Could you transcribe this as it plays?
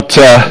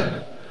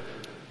about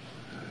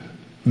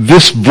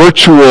this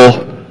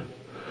virtual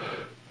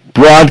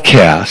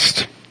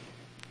broadcast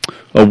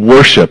of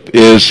worship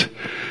is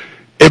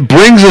it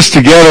brings us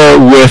together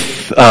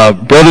with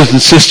brothers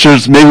and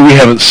sisters maybe we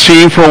haven't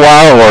seen for a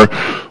while, or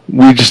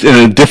we just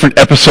in a different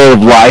episode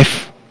of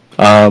life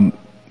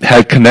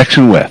had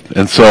connection with.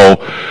 And so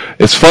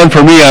it's fun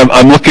for me.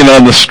 I'm looking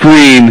on the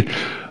screen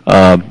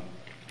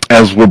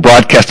as we're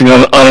broadcasting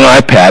on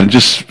an iPad and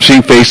just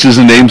seeing faces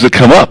and names that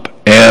come up.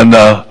 And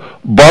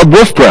Barb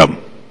Wolfgram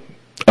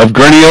of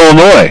Gurnee,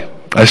 Illinois,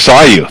 I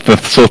saw you.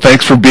 So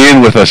thanks for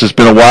being with us. It's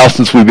been a while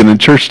since we've been in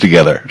church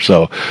together.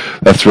 So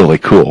that's really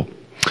cool.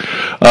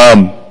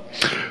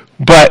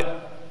 But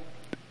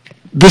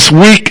this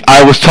week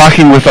I was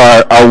talking with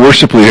our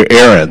worship leader,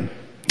 Aaron.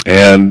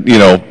 And, you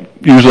know,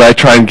 usually I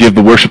try and give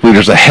the worship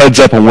leaders a heads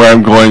up on where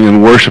I'm going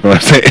in worship. And I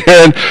say,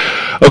 Aaron,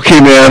 okay,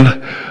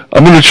 man,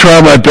 I'm going to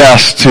try my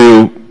best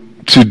to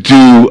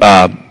do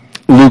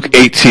Luke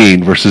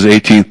 18, verses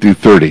 18 through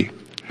 30.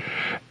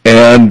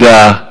 And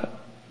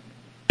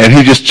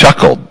he just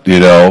chuckled, you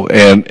know,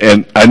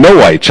 and I know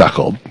why he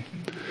chuckled.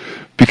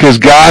 Because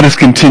God has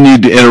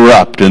continued to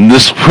interrupt. And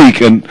this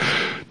week, and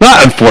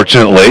not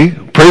unfortunately,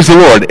 praise the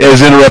Lord,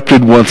 has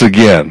interrupted once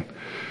again.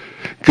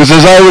 Because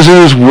as I was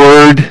in His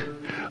Word,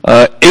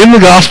 in the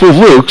Gospel of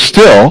Luke,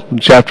 still, in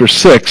chapter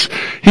 6,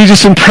 He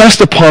just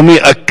impressed upon me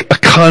a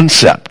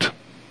concept.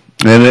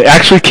 And it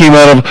actually came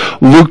out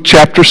of Luke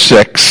chapter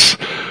 6,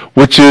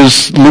 which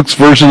is Luke's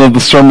version of the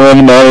Sermon on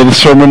the Mount, or the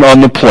Sermon on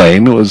the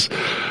Plain. It was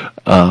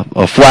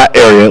a flat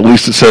area, at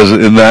least it says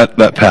in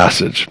that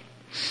passage.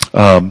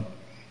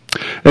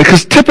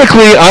 Because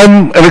typically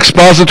I'm an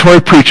expository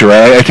preacher.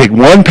 I take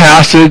one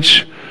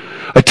passage,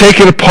 I take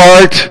it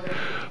apart,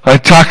 I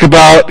talk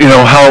about, you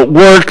know, how it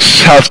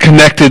works, how it's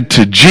connected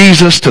to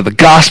Jesus, to the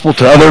gospel,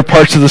 to other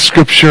parts of the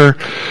scripture,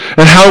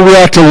 and how we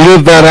ought to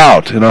live that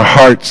out in our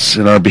hearts,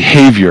 in our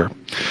behavior.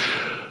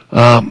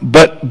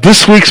 But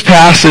this week's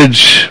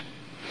passage,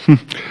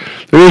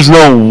 there is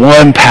no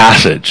one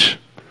passage.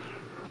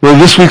 Well,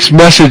 this week's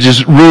message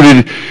is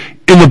rooted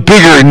in the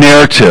bigger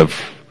narrative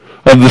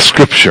of the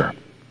scripture,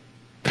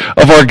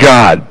 of our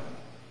God.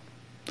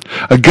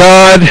 A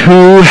God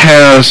who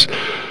has,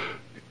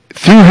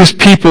 through His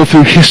people,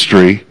 through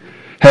history,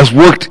 has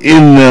worked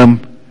in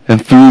them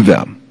and through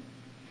them.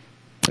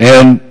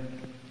 And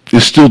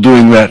is still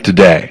doing that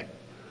today.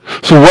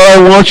 So what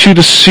I want you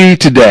to see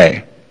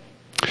today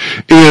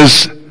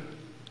is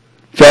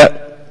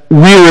that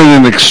we are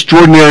in an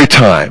extraordinary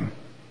time.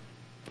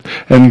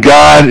 And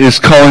God is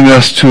calling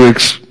us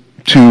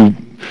to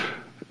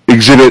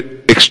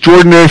exhibit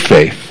extraordinary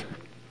faith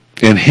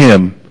in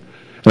Him,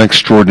 an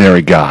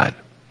extraordinary God.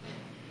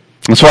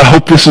 And so I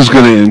hope this is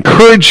going to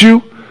encourage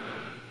you.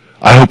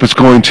 I hope it's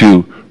going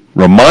to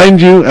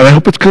remind you, and I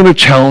hope it's going to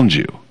challenge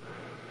you.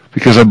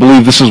 Because I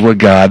believe this is what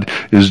God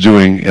is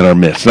doing in our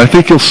midst. And I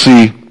think you'll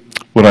see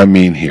what I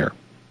mean here.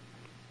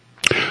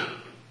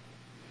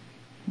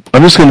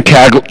 I'm just going to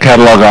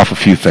catalog off a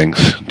few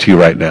things to you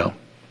right now.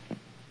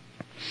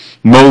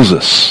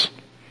 Moses,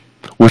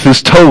 with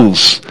his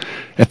toes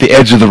at the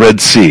edge of the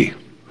Red Sea,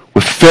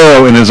 with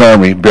Pharaoh and his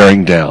army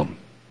bearing down.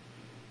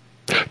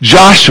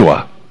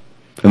 Joshua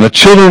and the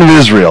children of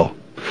Israel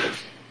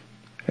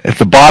at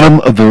the bottom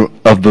of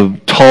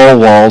the tall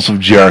walls of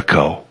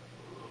Jericho,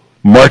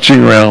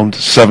 marching around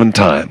 7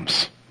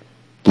 times,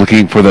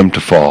 looking for them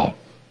to fall.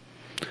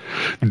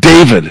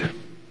 David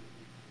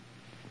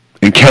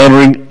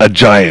encountering a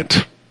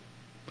giant,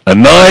 a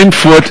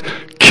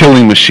 9-foot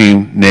killing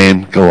machine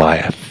named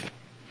Goliath.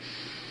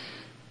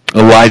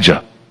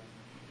 Elijah,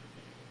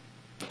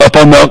 up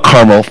on Mount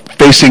Carmel,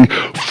 facing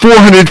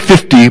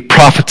 450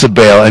 prophets of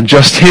Baal, and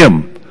just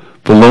him,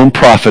 the lone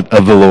prophet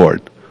of the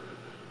Lord,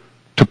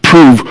 to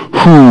prove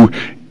who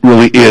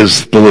really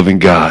is the living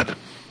God.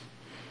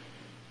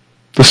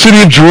 The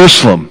city of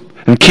Jerusalem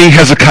and King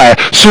Hezekiah,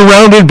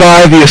 surrounded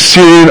by the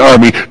Assyrian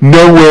army,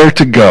 nowhere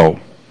to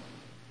go.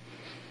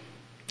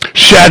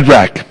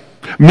 Shadrach,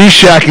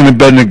 Meshach, and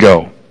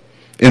Abednego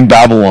in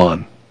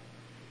Babylon,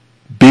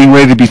 being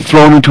ready to be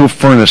thrown into a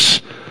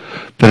furnace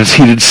that is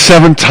heated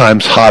 7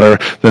 times hotter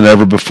than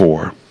ever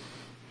before.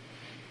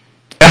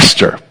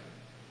 Esther,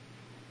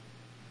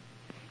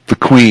 the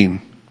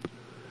queen,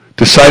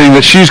 deciding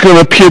that she's going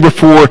to appear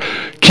before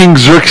King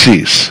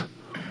Xerxes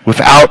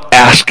without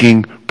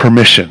asking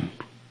permission,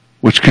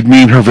 which could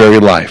mean her very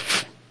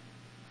life.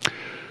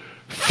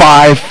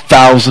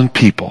 5,000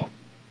 people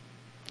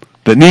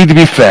that need to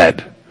be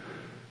fed,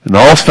 and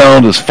all's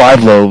found is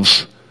 5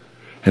 loaves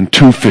and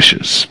 2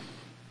 fishes.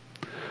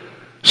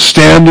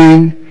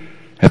 Standing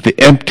at the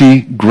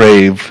empty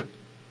grave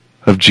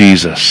of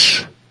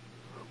Jesus,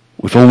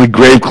 with only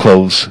grave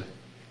clothes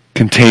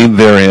contained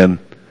therein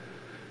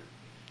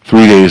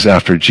 3 days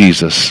after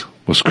Jesus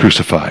was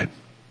crucified.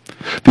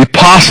 The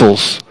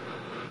apostles,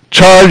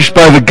 charged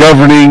by the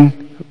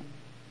governing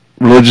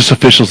religious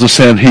officials, the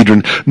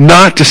Sanhedrin,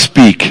 not to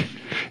speak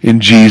in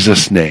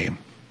Jesus' name.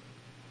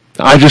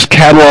 I just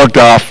cataloged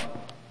off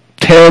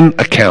 10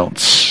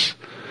 accounts,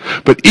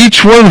 but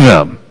each one of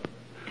them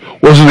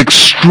was an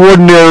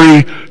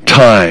extraordinary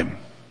time.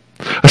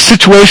 A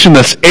situation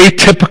that's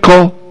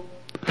atypical,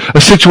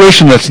 a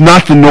situation that's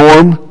not the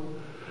norm,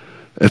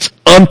 it's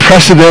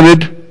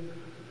unprecedented,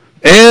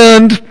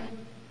 and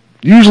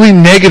usually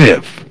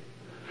negative.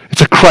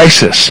 It's a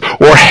crisis,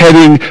 or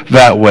heading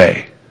that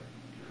way.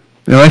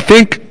 And I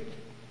think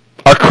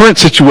our current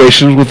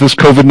situation with this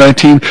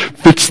COVID-19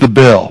 fits the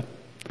bill.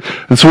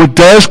 And so it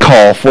does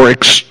call for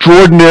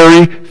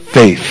extraordinary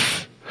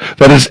faith.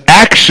 That is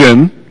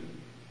action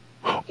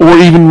or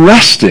even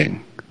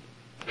resting.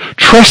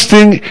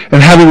 Trusting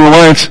and having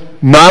reliance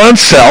not on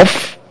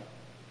self,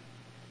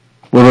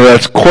 whether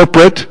that's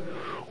corporate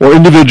or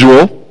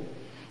individual,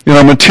 in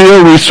our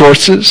material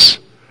resources,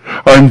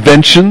 our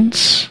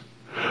inventions,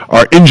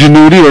 our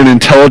ingenuity or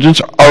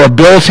intelligence, our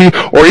ability,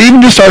 or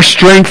even just our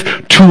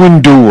strength to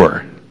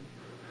endure.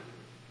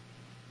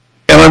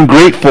 And I'm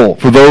grateful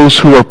for those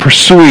who are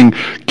pursuing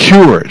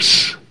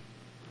cures.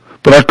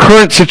 But our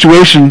current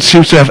situation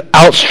seems to have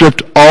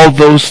outstripped all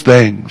those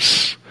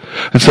things.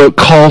 And so it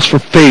calls for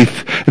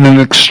faith in an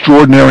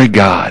extraordinary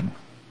God.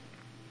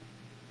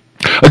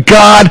 A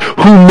God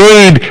who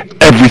made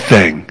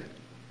everything.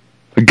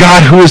 A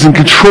God who is in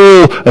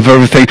control of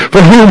everything,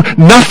 for whom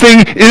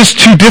nothing is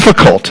too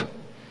difficult.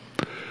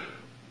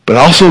 But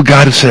also a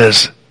God who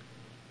says,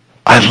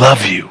 I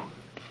love you.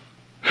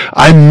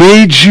 I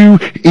made you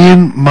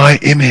in my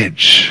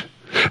image.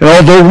 And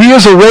although we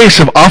as a race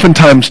have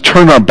oftentimes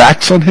turned our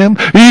backs on him,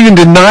 even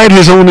denied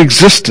his own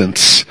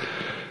existence,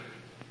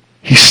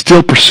 he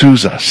still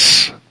pursues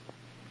us.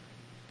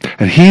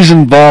 And he's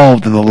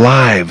involved in the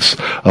lives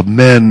of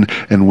men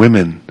and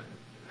women.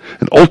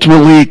 And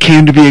ultimately it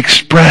came to be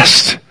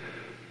expressed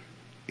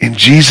in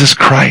Jesus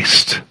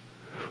Christ,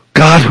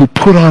 God who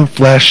put on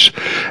flesh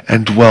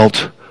and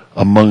dwelt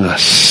among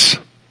us.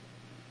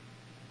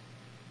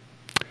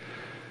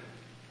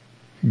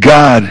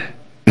 God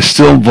is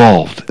still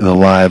involved in the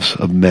lives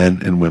of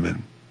men and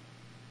women.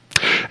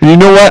 And you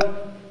know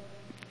what?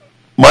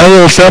 My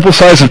little sample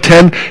size of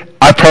 10,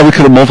 I probably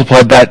could have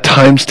multiplied that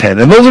times 10.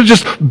 And those are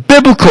just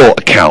biblical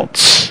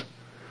accounts.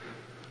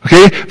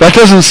 Okay? That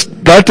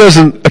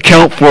doesn't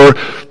account for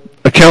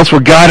accounts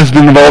where God has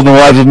been involved in the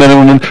lives of men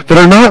and women that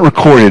are not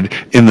recorded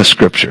in the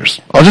scriptures.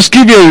 I'll just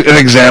give you an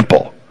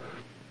example.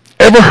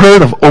 Ever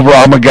heard of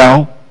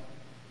Oberammergau?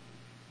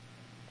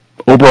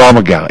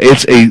 Oberammergau.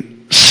 It's a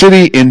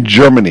city in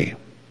Germany.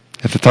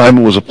 At the time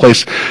it was a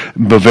place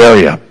in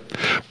Bavaria.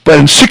 But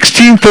in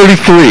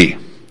 1633,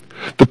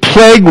 the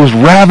plague was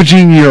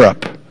ravaging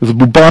Europe. It was a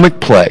bubonic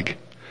plague.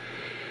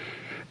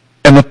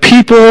 And the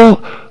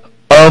people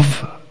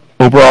of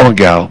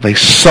Oberammergau, they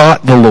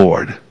sought the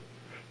Lord.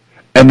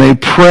 And they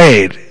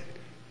prayed.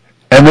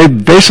 And they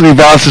basically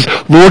vowed, says,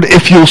 Lord,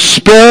 if you'll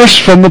spare us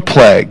from the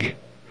plague,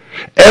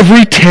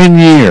 every 10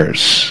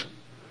 years,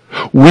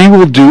 we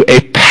will do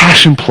a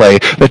passion play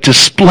that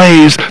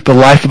displays the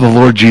life of the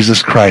Lord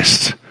Jesus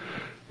Christ.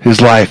 His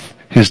life,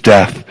 his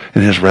death,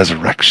 and his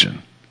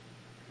resurrection.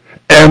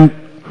 And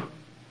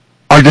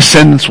our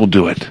descendants will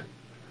do it.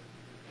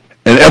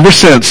 And ever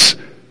since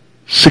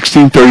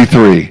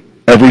 1633,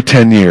 every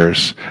 10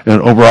 years, in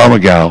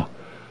Oberammergau,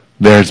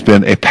 there's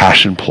been a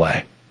passion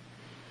play.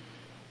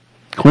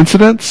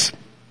 Coincidence?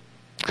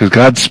 Because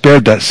God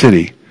spared that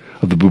city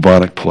of the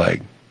bubonic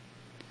plague.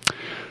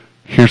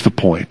 Here's the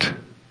point.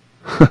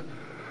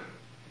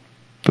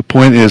 The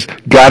point is,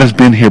 God has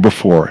been here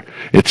before.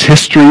 It's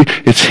history.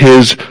 It's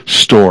his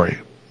story.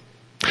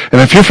 And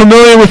if you're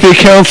familiar with the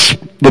accounts,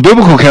 the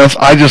biblical accounts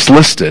I just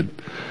listed,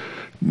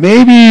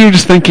 maybe you're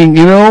just thinking,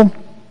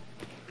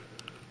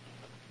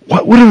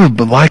 what would it have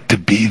been like to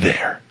be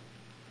there?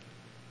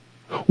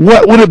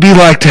 What would it be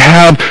like to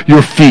have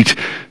your feet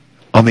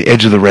on the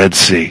edge of the Red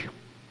Sea?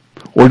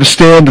 Or to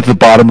stand at the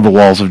bottom of the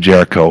walls of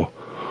Jericho?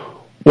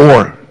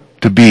 Or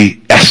to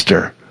be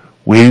Esther,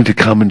 waiting to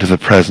come into the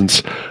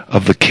presence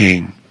of the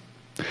king?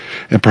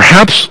 And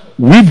perhaps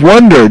we've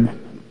wondered,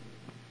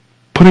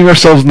 putting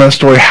ourselves in that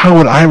story, how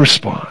would I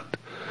respond?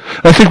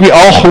 I think we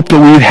all hope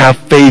that we would have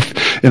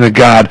faith in a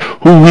God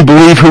who we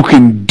believe who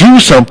can do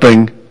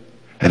something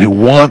and who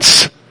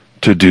wants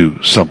to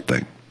do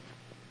something.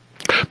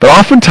 But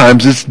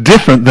oftentimes it's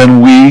different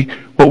than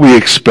what we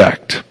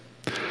expect.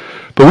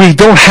 But we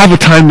don't have a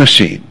time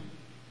machine.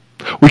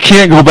 We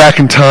can't go back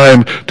in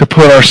time to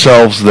put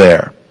ourselves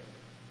there.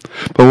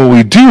 But what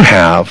we do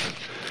have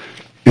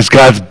is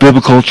God's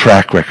biblical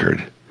track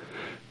record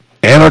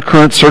and our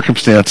current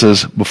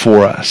circumstances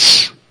before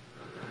us.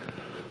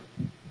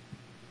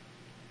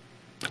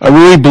 I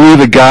really believe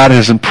that God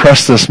has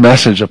impressed this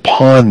message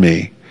upon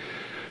me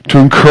to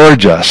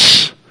encourage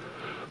us,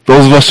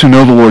 those of us who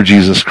know the Lord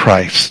Jesus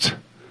Christ,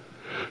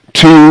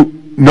 to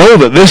know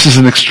that this is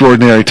an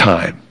extraordinary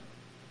time.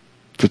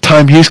 It's a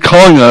time he's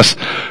calling us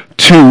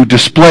to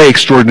display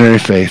extraordinary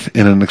faith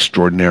in an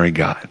extraordinary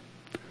God.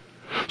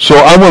 So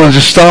I want to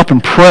just stop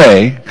and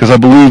pray, because I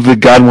believe that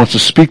God wants to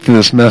speak to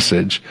this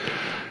message,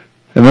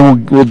 and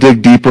then we'll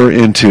dig deeper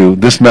into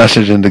this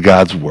message, into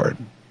God's Word.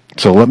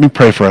 So let me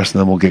pray for us, and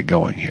then we'll get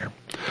going here.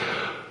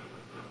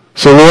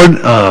 So Lord,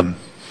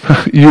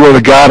 you are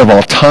the God of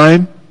all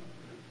time.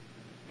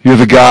 You're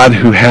the God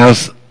who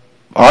has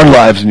our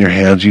lives in your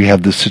hands. You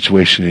have this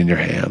situation in your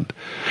hand.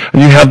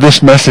 And you have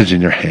this message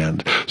in your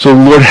hand. So,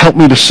 Lord, help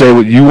me to say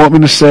what you want me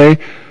to say.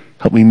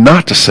 Help me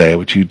not to say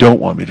what you don't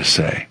want me to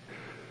say.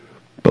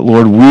 But,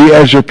 Lord, we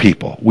as your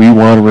people, we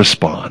want to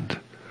respond.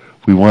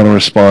 We want to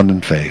respond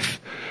in faith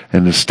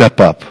and to step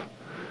up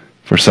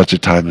for such a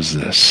time as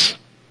this.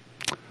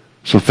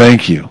 So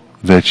thank you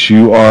that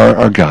you are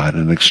our God,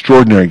 an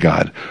extraordinary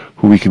God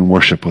who we can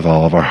worship with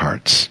all of our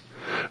hearts.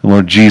 And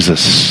Lord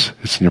Jesus,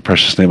 it's in your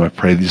precious name I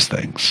pray these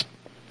things.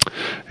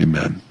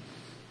 Amen.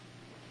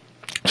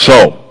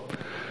 So,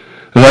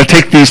 as I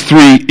take these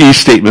three E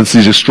statements,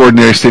 these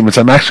extraordinary statements,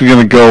 I'm actually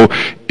going to go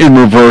in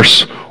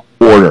reverse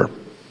order.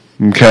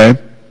 Okay?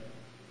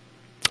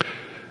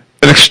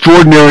 An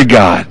extraordinary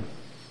God.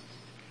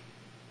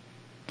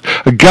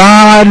 A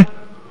God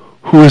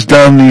who has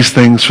done these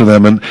things for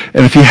them. And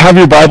if you have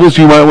your Bibles,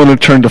 you might want to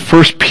turn to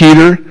 1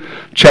 Peter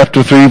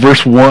chapter 3,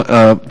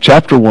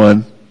 chapter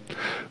 1,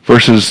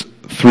 verses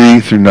 3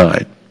 through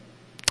 9.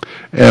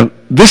 And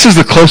this is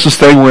the closest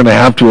thing we're going to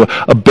have to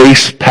a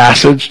base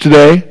passage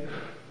today.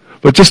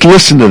 But just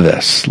listen to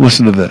this.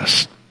 Listen to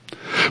this.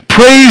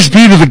 Praise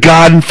be to the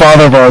God and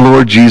Father of our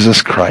Lord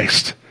Jesus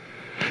Christ.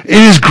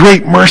 In his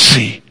great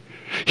mercy,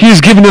 he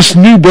has given us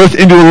new birth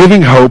into a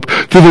living hope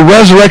through the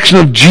resurrection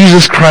of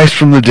Jesus Christ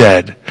from the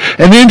dead,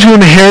 and into an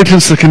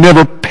inheritance that can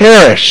never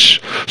perish,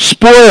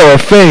 spoil, or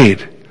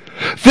fade.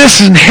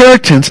 This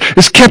inheritance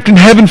is kept in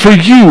heaven for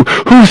you,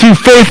 who through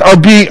faith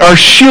are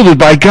shielded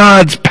by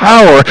God's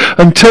power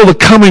until the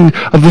coming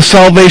of the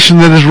salvation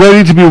that is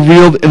ready to be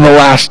revealed in the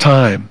last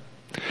time.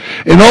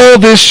 In all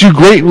this you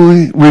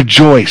greatly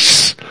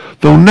rejoice,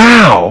 though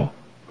now,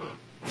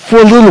 for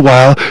a little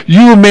while,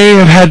 you may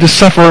have had to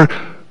suffer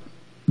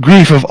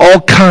grief of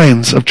all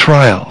kinds of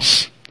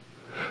trials.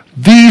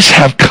 These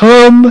have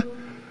come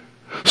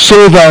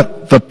so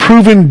that the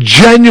proven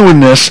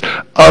genuineness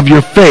of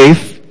your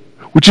faith,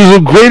 which is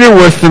of greater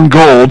worth than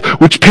gold,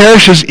 which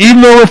perishes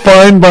even though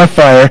refined by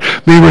fire,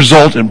 may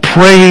result in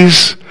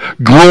praise,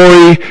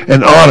 glory,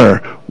 and honor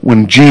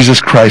when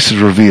Jesus Christ is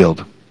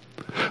revealed.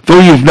 Though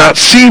you have not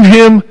seen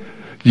him,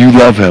 you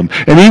love him.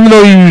 And even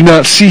though you do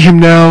not see him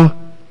now,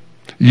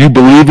 you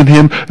believe in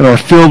him and are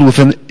filled with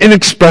an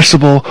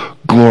inexpressible,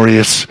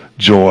 glorious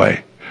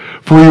joy.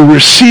 For you are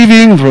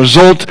receiving the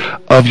result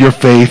of your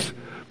faith,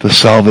 the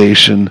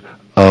salvation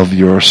of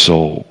your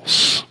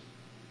souls.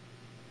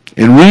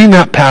 In reading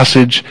that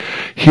passage,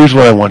 here's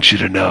what I want you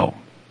to know.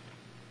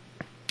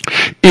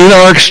 In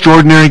our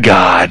extraordinary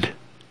God,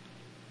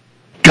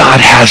 God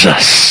has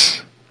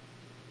us.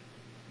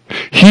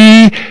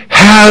 He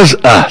has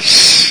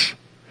us.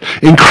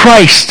 In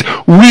Christ,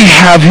 we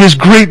have his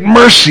great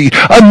mercy,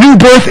 a new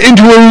birth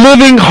into a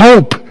living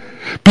hope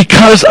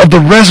because of the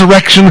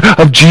resurrection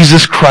of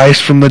Jesus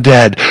Christ from the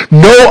dead.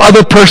 No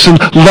other person,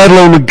 let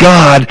alone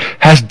God,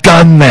 has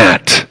done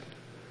that.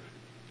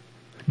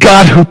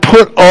 God who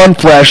put on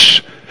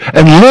flesh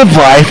and lived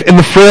life in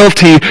the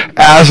frailty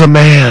as a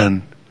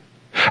man,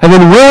 and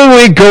then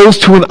willingly goes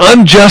to an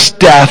unjust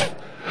death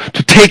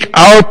to take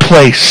our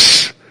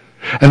place,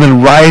 and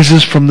then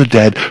rises from the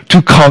dead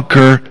to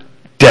conquer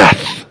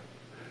death.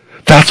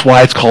 That's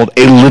why it's called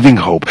a living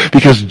hope,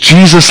 because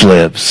Jesus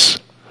lives,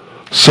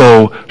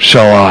 so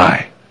shall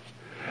I.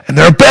 And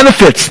there are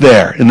benefits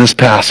there in this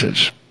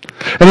passage.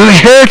 And an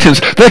inheritance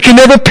that can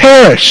never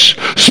perish,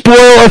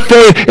 spoil, or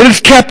fade. It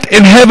is kept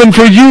in heaven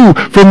for you,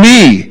 for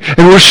me.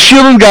 And we're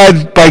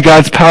shielded by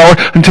God's power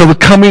until the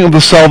coming of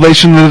the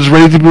salvation that is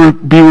ready to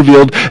be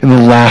revealed in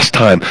the last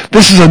time.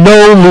 This is a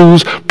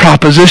no-lose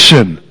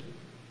proposition.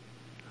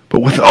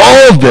 But with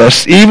all of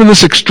this, even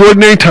this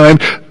extraordinary time,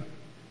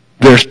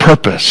 there's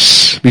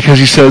purpose. Because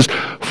he says,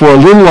 for a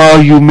little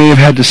while you may have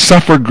had to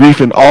suffer grief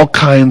in all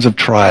kinds of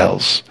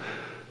trials.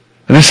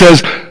 And it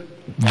says,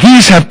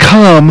 these have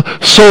come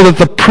so that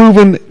the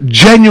proven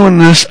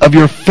genuineness of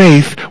your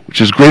faith,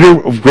 which is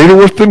of greater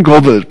worth than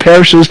gold that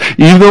perishes,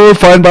 even though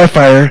refined by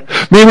fire,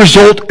 may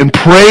result in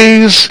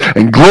praise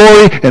and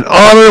glory and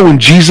honor when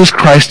Jesus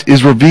Christ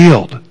is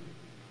revealed.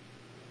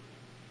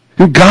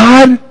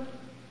 God,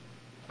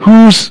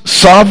 who's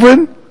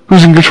sovereign,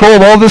 who's in control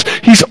of all this,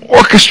 he's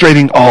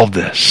orchestrating all of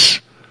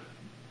this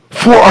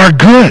for our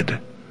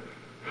good.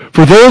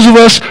 For those of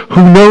us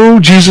who know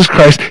Jesus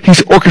Christ,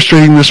 he's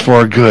orchestrating this for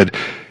our good.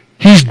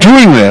 He's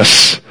doing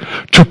this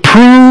to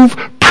prove,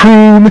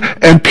 prune,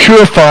 and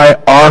purify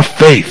our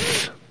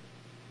faith.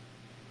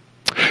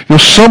 You know,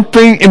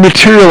 something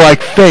immaterial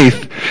like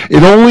faith,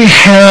 it only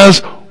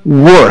has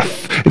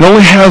worth, it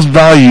only has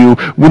value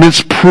when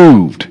it's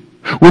proved,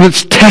 when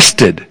it's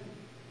tested.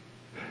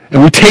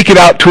 And we take it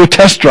out to a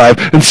test drive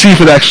and see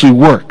if it actually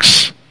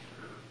works.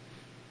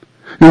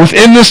 And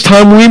within this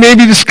time, we may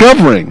be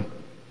discovering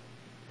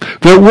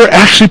that we're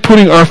actually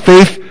putting our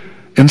faith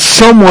in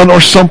someone or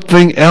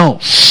something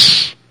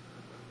else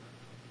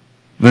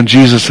than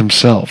Jesus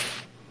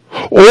himself.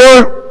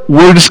 Or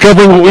we're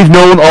discovering what we've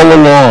known all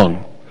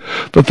along,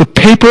 that the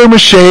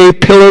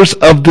papier-mâché pillars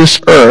of this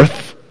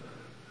earth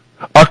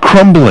are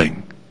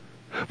crumbling.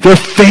 They're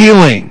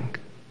failing.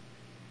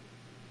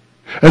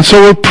 And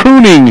so a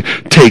pruning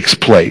takes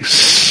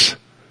place,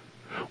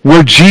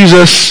 where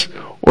Jesus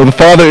or the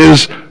Father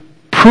is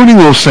pruning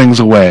those things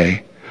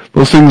away,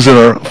 those things that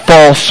are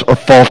false or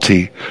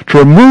faulty, to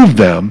remove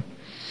them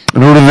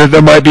in order that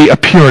there might be a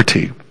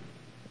purity.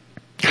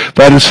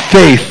 That is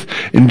faith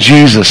in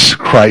Jesus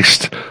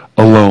Christ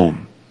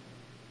alone.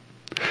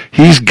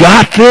 He's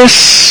got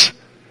this,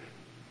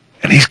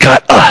 and he's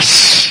got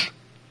us.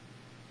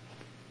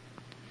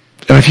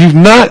 And if you've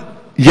not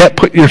yet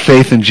put your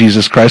faith in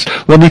Jesus Christ,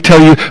 let me tell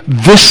you,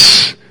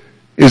 this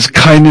is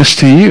kindness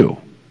to you.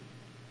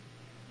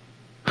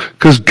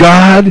 Because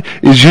God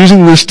is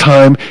using this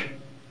time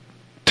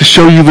to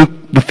show you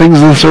that the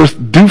things of this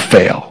earth do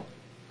fail,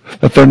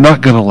 that they're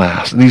not going to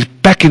last. And he's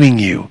beckoning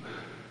you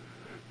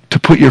to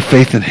put your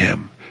faith in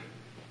him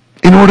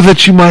in order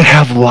that you might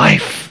have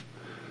life,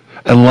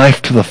 and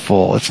life to the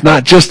full. It's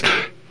not just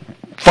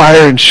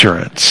fire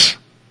insurance.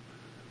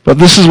 But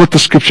this is what the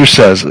scripture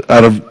says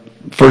out of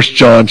 1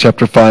 John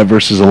chapter 5,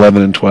 verses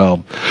 11 and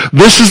 12.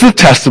 This is the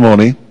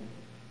testimony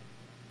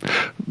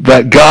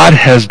that God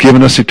has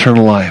given us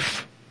eternal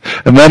life.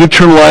 And that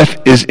eternal life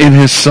is in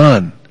his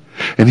Son.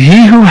 And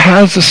he who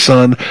has the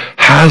Son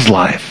has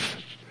life.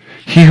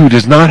 He who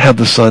does not have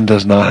the Son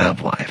does not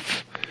have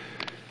life.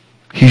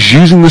 He's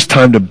using this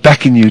time to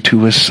beckon you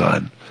to his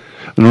Son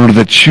in order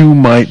that you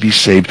might be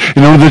saved,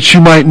 in order that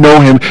you might know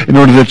him, in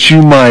order that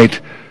you might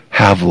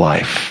have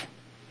life.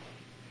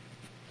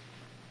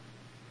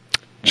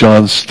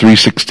 John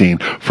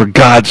 3:16, for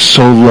God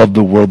so loved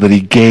the world that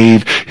he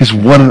gave his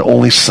one and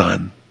only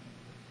Son,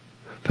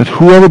 that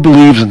whoever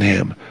believes in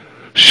him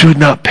should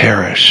not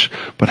perish,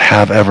 but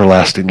have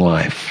everlasting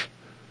life.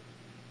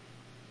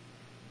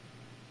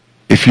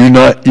 If you're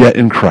not yet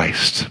in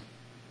Christ,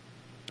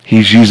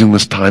 he's using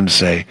this time to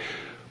say,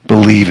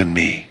 believe in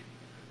me,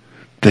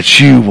 that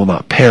you will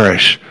not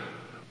perish,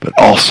 but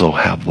also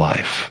have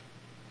life.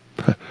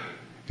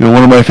 You know,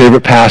 one of my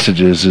favorite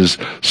passages is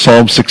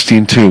Psalm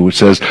 16:2, which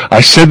says, I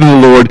said to the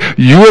Lord,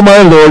 you are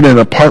my Lord, and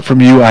apart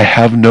from you I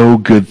have no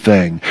good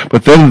thing.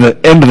 But then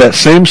at the end of that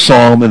same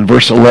psalm, in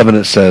verse 11,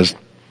 it says,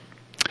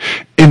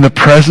 in the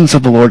presence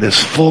of the Lord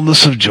is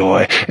fullness of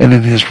joy, and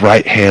in his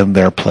right hand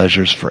there are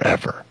pleasures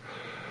forever.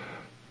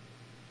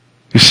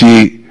 You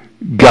see,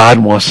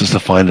 God wants us to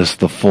find us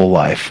the full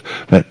life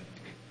that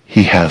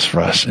he has for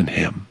us in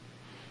him.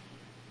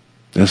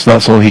 And it's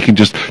not so he can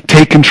just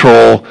take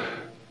control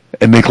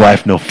and make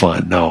life no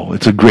fun. No,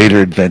 it's a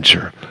greater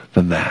adventure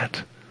than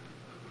that.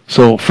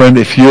 So, friend,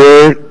 if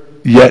you're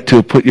yet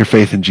to put your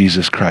faith in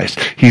Jesus Christ,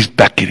 he's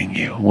beckoning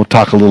you. We'll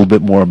talk a little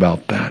bit more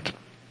about that.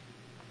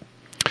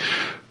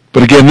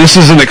 But again, this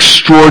is an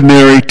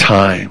extraordinary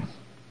time.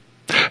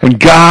 And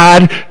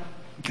God,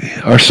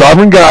 our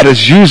sovereign God,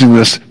 is using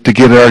this to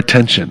get our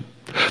attention.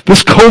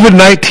 This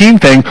COVID-19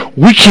 thing,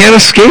 we can't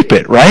escape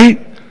it, right?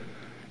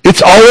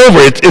 It's all over.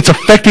 It's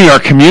affecting our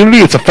community.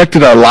 It's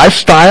affected our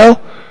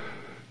lifestyle.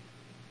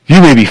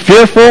 You may be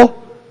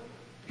fearful.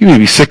 You may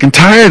be sick and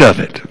tired of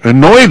it,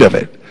 annoyed of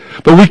it.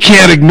 But we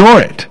can't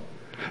ignore it.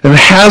 And it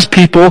has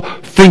people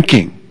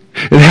thinking.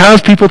 It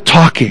has people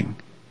talking.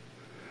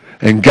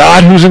 And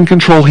God, who's in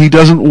control, he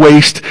doesn't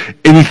waste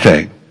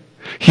anything.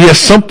 He has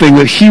something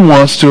that he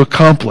wants to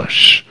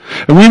accomplish.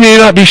 And we may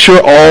not be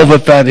sure all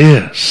that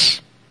is.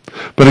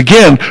 But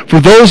again, for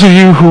those of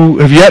you who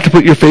have yet to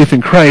put your faith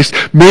in Christ,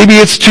 maybe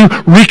it's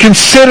to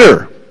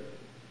reconsider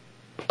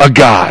a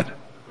God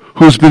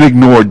who's been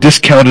ignored,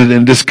 discounted,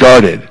 and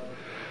discarded,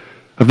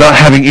 of not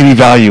having any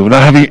value, of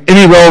not having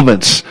any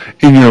relevance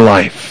in your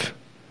life.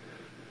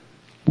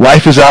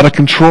 Life is out of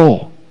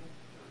control.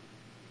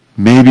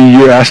 Maybe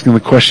you're asking the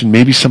question,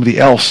 maybe somebody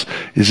else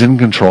is in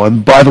control.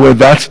 And by the way,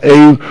 that's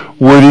a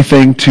worthy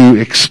thing to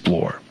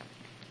explore.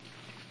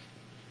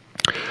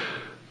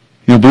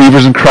 You know,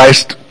 believers in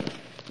Christ,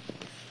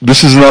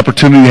 this is an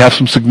opportunity to have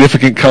some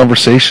significant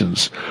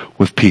conversations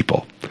with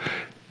people.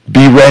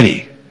 Be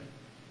ready.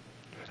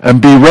 And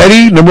be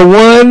ready, number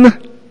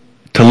one,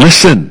 to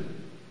listen.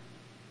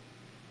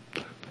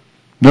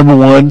 Number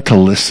one, to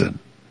listen.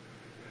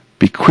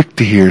 Be quick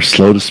to hear,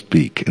 slow to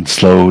speak, and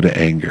slow to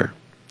anger.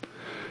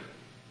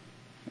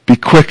 Be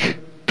quick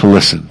to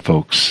listen,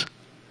 folks.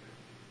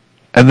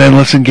 And then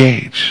let's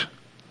engage.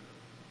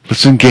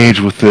 Let's engage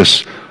with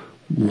this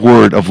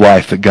word of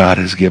life that God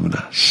has given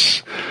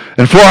us.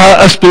 And for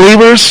us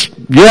believers,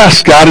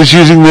 yes, God is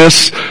using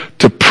this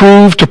to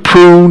prove, to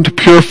prune, to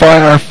purify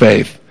our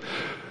faith.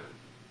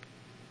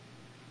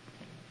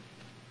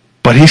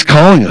 But he's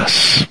calling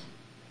us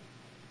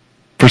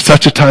for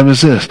such a time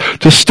as this,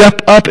 to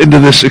step up into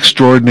this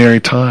extraordinary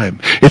time.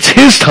 It's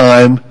his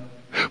time,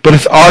 but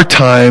it's our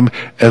time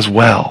as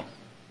well.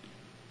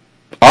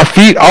 Our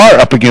feet are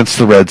up against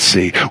the Red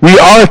Sea. We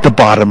are at the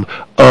bottom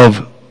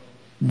of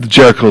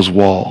Jericho's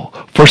wall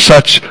for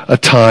such a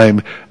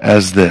time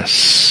as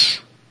this.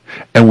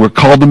 And we're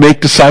called to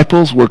make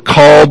disciples. We're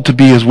called to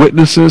be his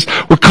witnesses.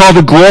 We're called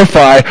to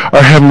glorify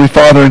our Heavenly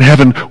Father in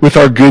heaven with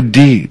our good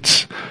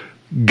deeds.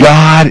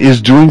 God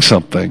is doing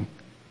something.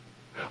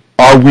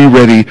 Are we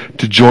ready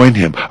to join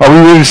him? Are we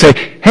ready to say,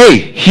 hey,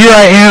 here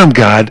I am,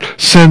 God,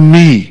 send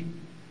me.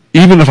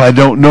 even if I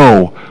don't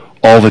know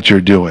all that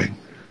you're doing.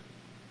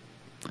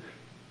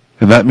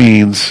 And that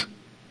means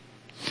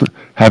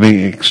having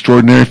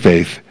extraordinary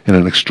faith in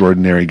an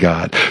extraordinary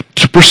God.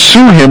 To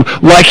pursue him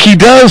like he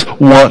does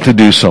want to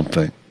do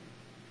something.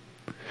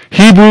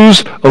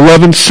 Hebrews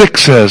 11:6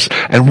 says,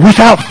 and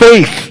without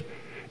faith,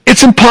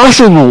 it's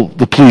impossible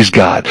to please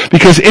God,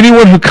 because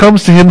anyone who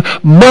comes to him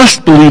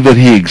must believe that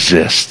he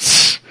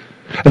exists,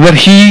 and that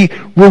he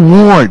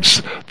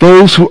rewards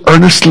those who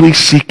earnestly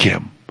seek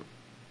him.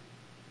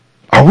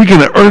 Are we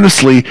going to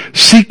earnestly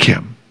seek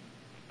him?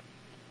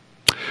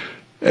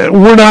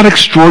 We're not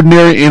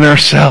extraordinary in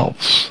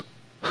ourselves,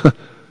 but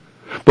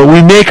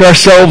we make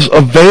ourselves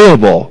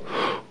available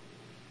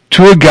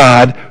to a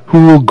God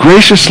who will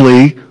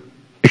graciously,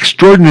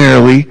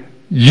 extraordinarily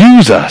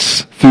use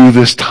us through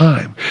this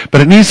time.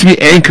 But it needs to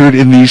be anchored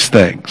in these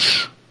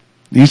things.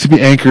 It needs to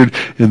be anchored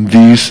in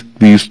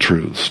these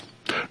truths.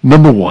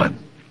 Number one,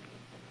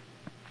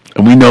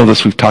 and we know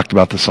this, we've talked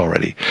about this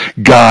already,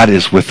 God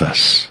is with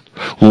us.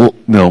 Well,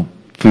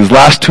 for these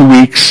last 2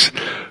 weeks,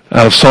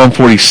 out of Psalm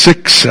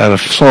 46, out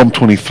of Psalm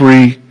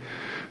 23,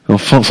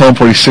 Psalm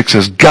 46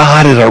 says,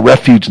 God is our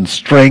refuge and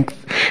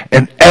strength,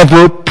 and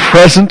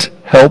ever-present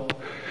help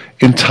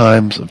in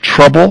times of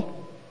trouble.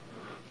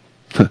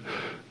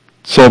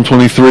 Psalm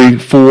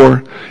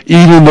 23:4,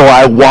 even though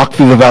I walk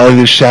through the valley of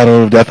the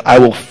shadow of death, I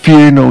will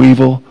fear no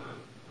evil,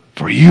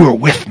 for you are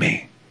with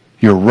me.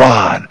 Your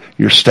rod,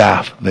 your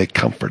staff, they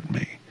comfort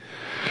me.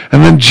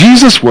 And then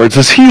Jesus' words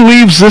as he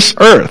leaves this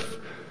earth,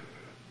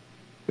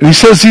 and he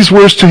says these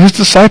words to his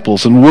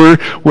disciples, and we're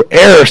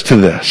heirs to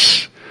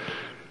this.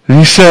 And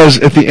he says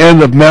at the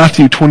end of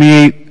Matthew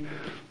 28,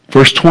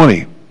 verse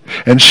 20,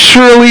 and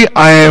surely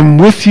I am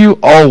with you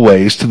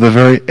always to the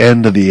very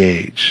end of the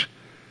age.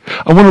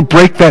 I want to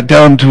break that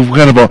down to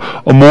kind of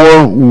a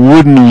more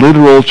wooden,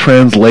 literal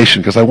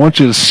translation, because I want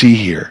you to see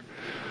here.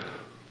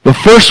 The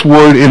first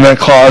word in that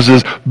clause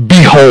is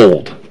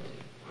behold.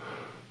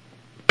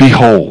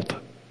 Behold.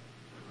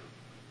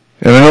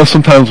 And I know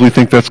sometimes we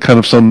think that's kind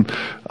of some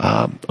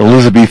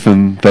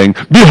Elizabethan thing.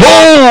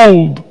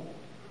 Behold!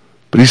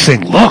 But he's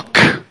saying, look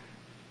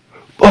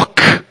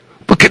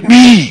at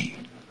me.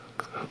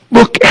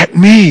 Look at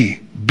me.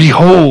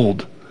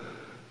 Behold.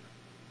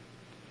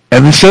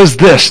 And it says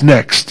this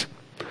next.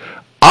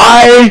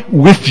 I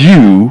with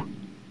you,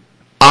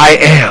 I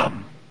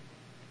am.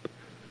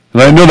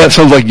 And I know that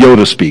sounds like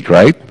Yoda speak,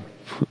 right?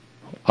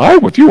 I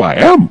with you, I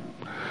am.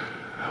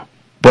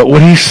 But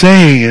what he's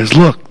saying is,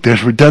 look,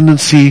 there's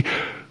redundancy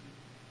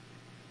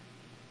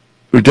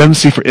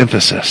for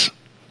emphasis.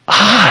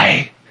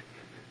 I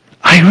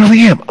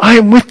really am. I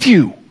am with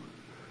you.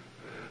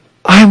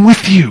 I am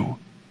with you.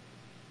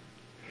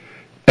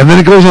 And then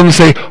it goes on to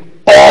say,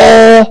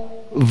 all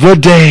the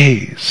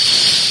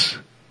days.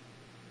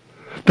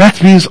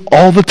 That means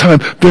all the time.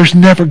 There's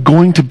never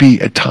going to be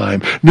a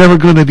time, never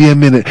going to be a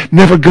minute,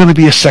 never going to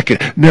be a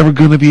second, never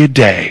going to be a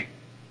day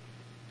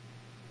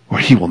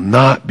where he will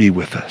not be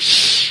with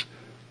us.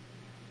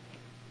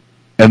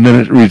 And then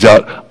it reads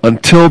out,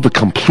 until the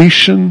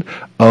completion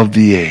of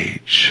the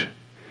age.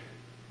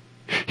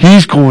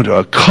 He's going to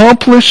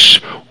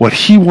accomplish what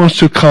he wants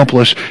to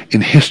accomplish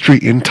in history,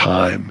 in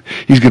time.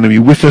 He's going to be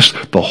with us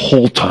the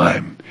whole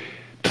time,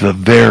 to the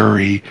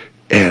very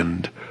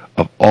end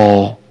of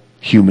all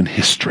human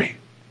history.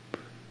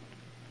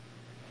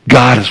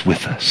 God is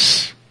with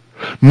us.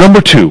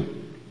 Number two,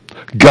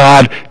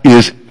 God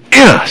is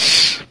in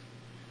us.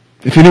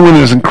 If anyone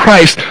is in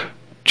Christ,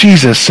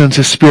 Jesus sends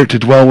his Spirit to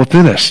dwell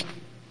within us.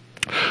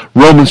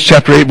 Romans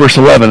chapter 8, verse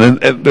 11, and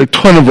there are a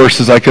ton of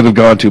verses I could have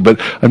gone to, but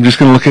I'm just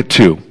going to look at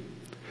two.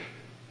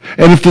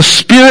 And if the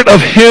Spirit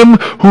of him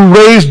who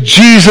raised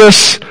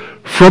Jesus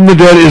from the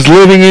dead is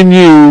living in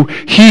you,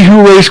 he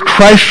who raised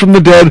Christ from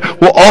the dead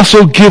will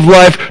also give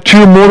life to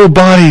your mortal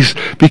bodies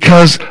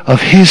because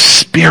of his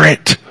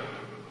Spirit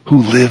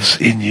who lives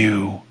in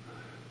you.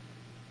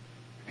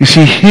 You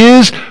see,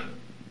 his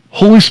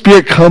Holy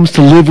Spirit comes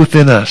to live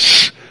within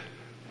us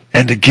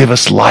and to give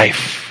us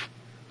life,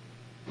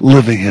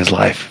 living his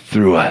life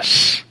through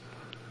us.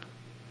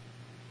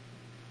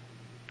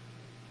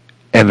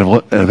 And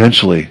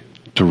eventually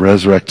to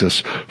resurrect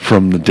us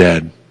from the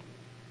dead.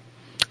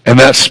 And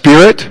that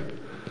Spirit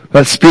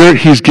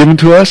he's given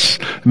to us,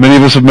 many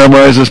of us have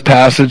memorized this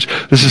passage.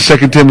 This is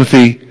 2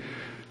 Timothy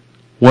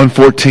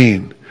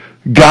 1:14.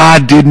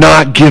 God did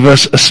not give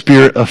us a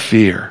spirit of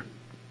fear.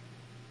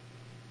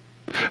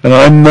 And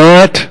I'm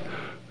not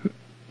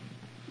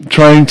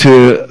trying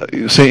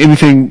to say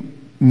anything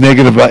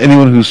negative about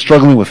anyone who's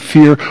struggling with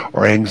fear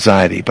or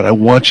anxiety, but I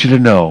want you to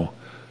know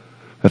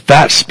that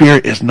that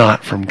spirit is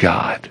not from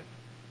God.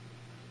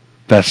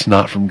 That's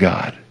not from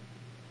God.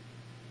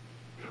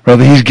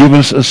 Rather, he's given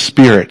us a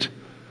spirit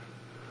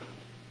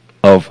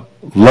of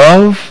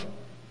love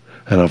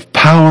and of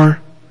power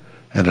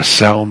and a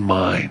sound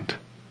mind.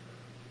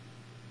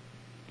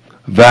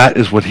 That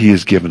is what he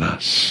has given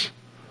us.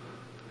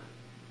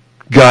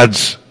 God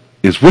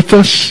is with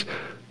us,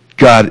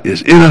 God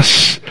is in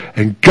us,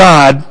 and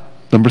God,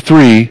 number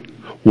three,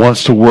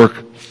 wants to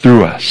work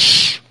through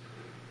us.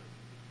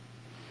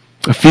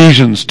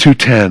 Ephesians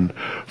 2:10.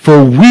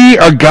 For we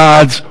are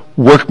God's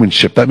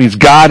workmanship. That means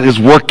God is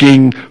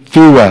working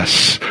through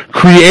us,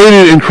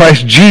 created in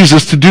Christ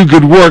Jesus to do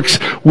good works,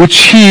 which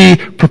he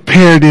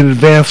prepared in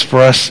advance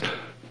for us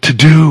to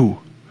do.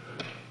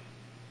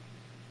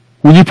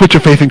 When you put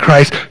your faith in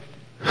Christ,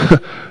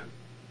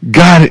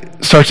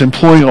 God starts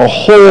employing a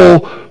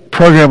whole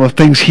program of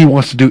things he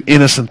wants to do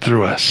in us and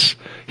through us.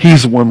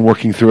 He's the one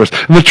working through us.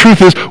 And the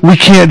truth is, we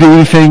can't do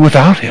anything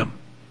without him.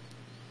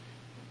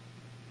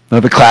 Now,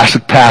 the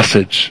classic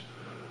passage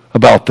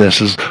about this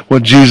is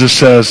what Jesus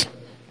says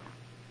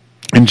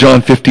in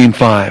John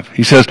 15:5.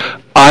 He says,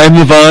 I am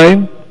the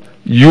vine,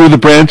 you are the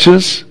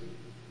branches.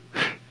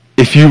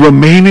 If you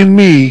remain in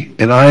me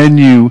and I in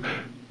you,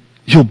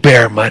 you'll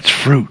bear much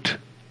fruit.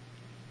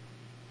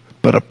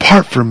 But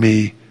apart from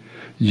me,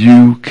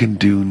 you can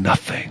do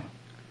nothing.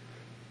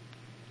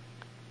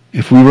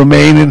 If we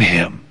remain in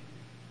him,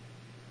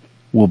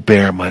 we'll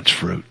bear much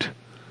fruit.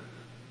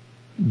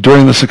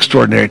 During this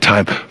extraordinary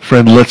time,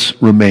 friend,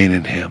 let's remain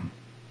in him.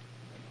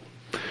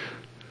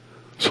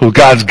 So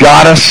God's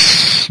got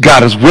us,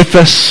 God is with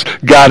us,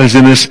 God is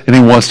in us, and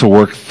he wants to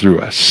work through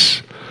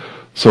us.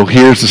 So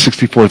here's the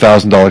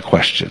 $64,000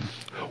 question.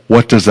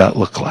 What does that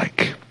look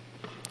like?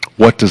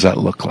 What does that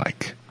look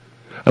like?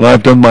 And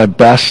I've done my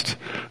best,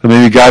 and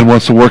maybe God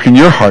wants to work in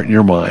your heart and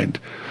your mind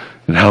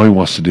and how he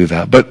wants to do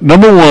that. But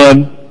number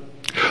one,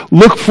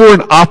 look for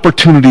an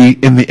opportunity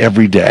in the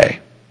everyday.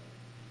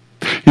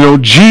 You know,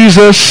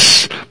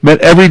 Jesus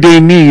met everyday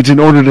needs in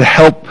order to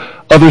help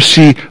others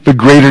see the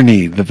greater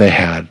need that they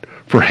had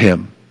for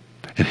him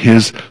and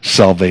his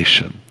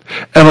salvation.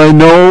 And I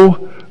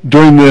know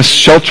during this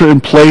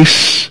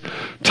shelter-in-place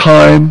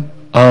time,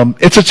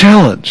 it's a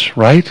challenge,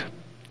 right?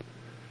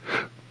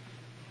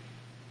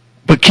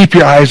 But keep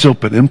your eyes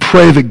open and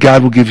pray that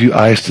God will give you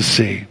eyes to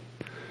see.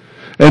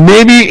 And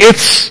maybe it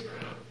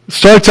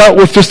starts out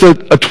with just a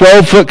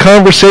 12-foot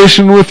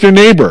conversation with your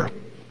neighbor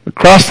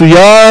across the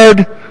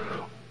yard,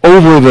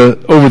 over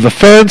the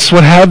fence,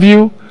 what have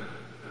you.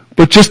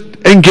 But just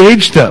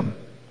engage them,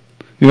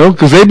 you know,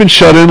 because they've been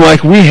shut in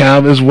like we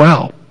have as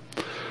well.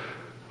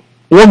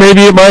 Or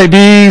maybe it might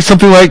be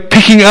something like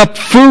picking up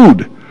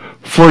food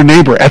for a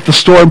neighbor at the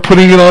store and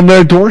putting it on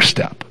their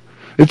doorstep.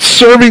 It's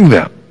serving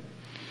them.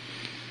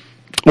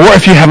 Or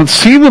if you haven't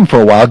seen them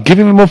for a while,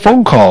 giving them a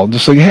phone call and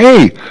just saying,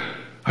 hey,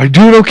 are you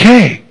doing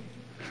okay?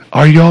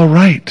 Are you all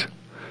right?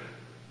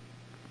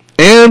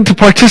 And to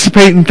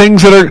participate in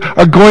things that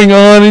are going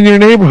on in your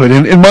neighborhood.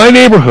 In my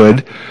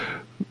neighborhood,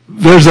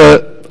 there's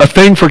a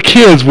thing for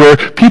kids where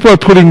people are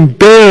putting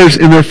bears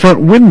in their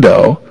front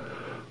window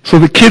so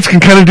the kids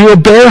can kind of do a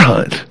bear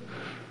hunt.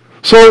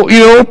 So, you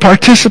know,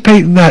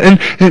 participate in that.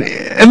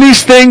 And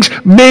these things,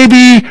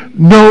 maybe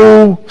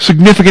no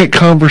significant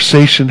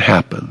conversation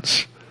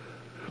happens.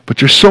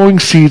 But you're sowing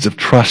seeds of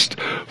trust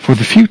for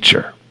the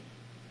future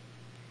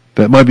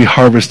that might be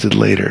harvested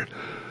later.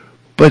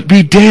 But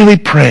be daily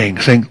praying,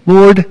 saying,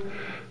 Lord,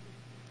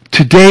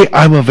 today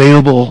I'm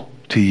available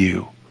to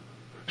you.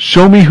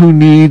 Show me who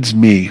needs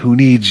me, who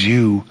needs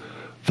you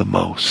the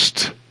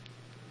most.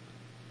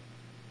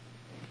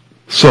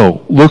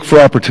 So, look for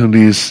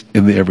opportunities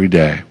in the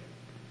everyday.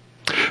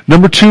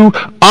 Number two,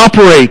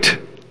 operate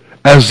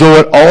as though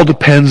it all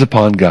depends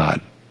upon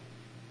God.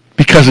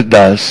 Because it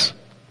does.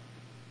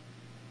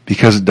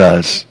 Because it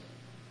does.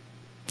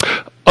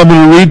 I'm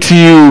going to read to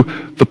you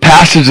the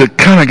passage that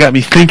kind of got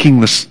me thinking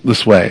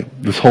this way,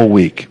 this whole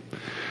week.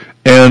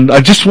 And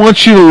I just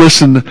want you to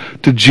listen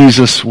to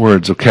Jesus'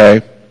 words,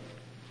 okay?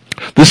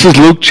 This is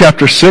Luke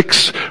chapter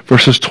 6,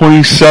 verses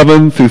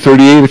 27 through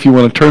 38, if you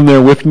want to turn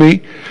there with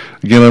me.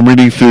 Again, I'm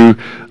reading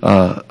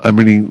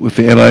with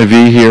the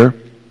NIV here.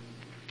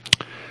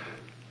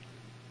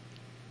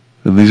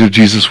 And these are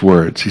Jesus'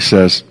 words. He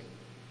says,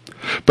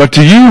 but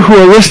to you who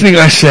are listening,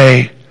 I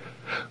say,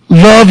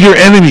 love your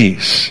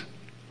enemies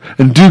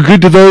and do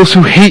good to those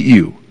who hate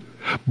you.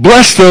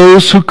 Bless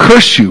those who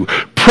curse you.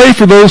 Pray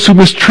for those who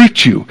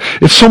mistreat you.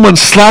 If someone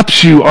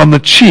slaps you on the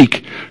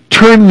cheek,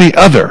 turn the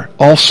other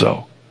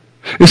also.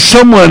 If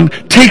someone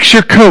takes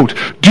your coat,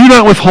 do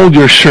not withhold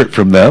your shirt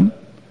from them.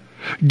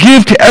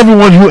 Give to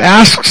everyone who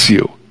asks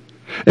you.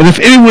 And if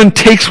anyone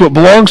takes what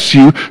belongs to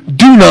you,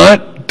 do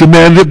not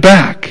demand it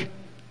back.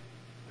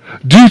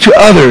 Do to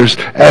others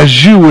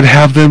as you would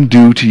have them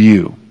do to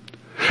you.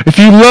 If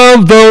you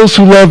love those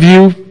who love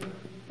you,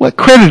 what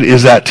credit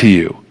is that to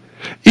you?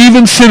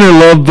 Even sinners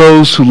love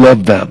those who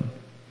love them.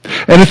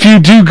 And if you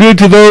do good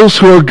to those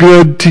who are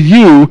good to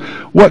you,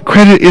 what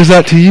credit is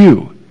that to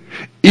you?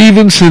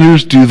 Even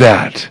sinners do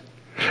that.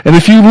 And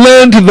if you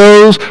lend to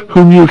those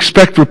whom you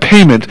expect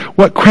repayment,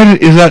 what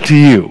credit is that to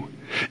you?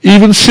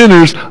 Even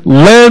sinners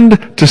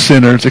lend to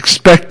sinners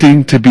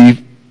expecting to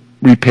be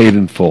repaid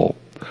in full.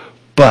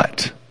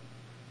 But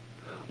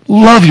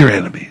love your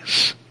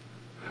enemies.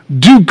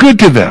 Do good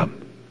to them.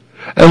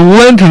 And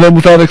lend to them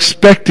without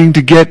expecting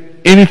to get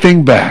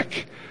anything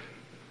back.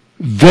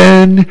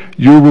 Then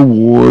your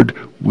reward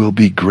will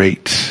be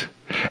great.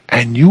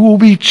 And you will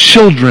be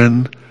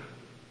children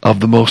of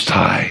the Most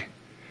High.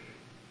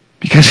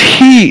 Because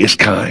He is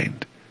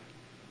kind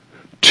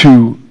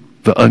to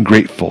the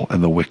ungrateful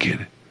and the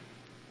wicked.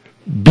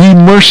 Be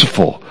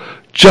merciful,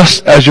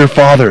 just as your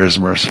Father is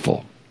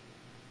merciful.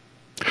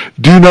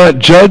 Do not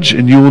judge,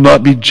 and you will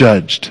not be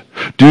judged.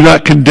 Do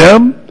not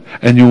condemn,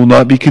 and you will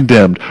not be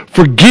condemned.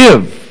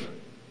 Forgive,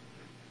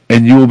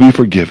 and you will be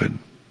forgiven.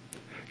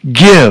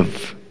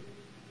 Give,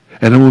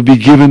 and it will be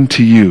given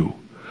to you.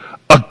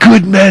 A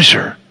good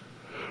measure,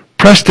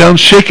 pressed down,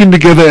 shaken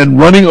together, and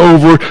running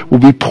over, will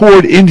be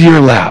poured into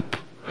your lap.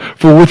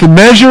 For with the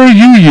measure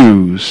you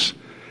use,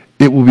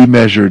 it will be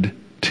measured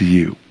to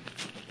you.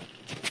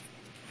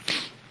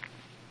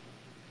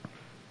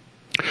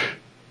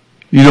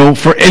 You know,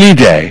 for any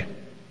day,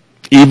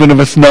 even if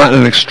it's not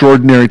an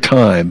extraordinary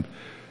time,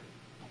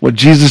 what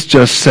Jesus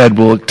just said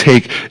will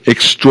take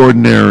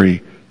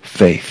extraordinary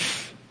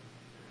faith.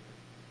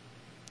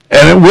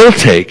 And it will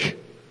take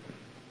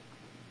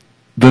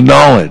the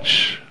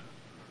knowledge,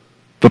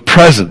 the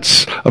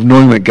presence of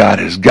knowing that God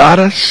has got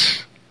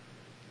us,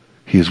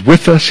 He is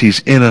with us, He's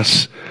in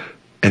us,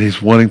 and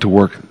He's wanting to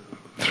work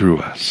through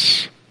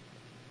us.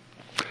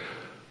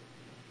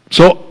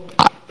 So,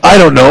 I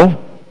don't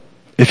know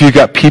if you've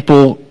got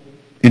people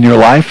in your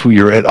life who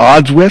you're at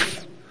odds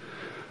with,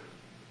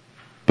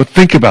 but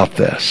think about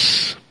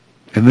this.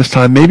 And this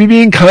time, maybe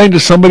being kind to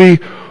somebody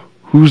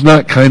who's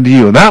not kind to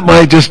you. And that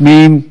might just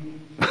mean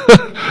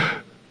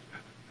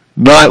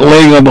not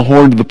laying on the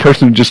horn to the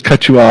person who just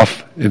cut you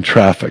off in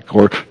traffic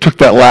or took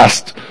that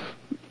last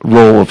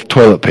roll of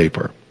toilet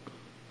paper.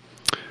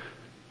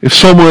 If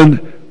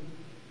someone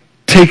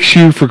takes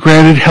you for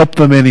granted, help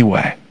them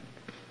anyway.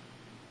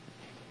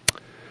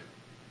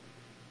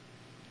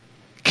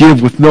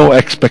 Give with no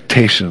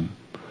expectation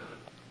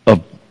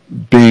of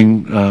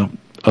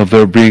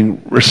there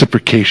being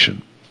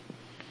reciprocation.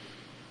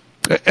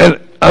 And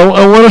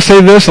I want to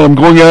say this, and I'm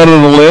going out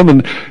on a limb,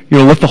 and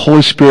let the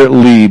Holy Spirit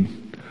lead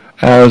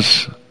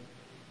as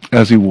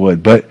He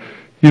would. But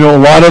a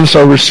lot of us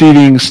are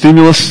receiving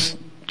stimulus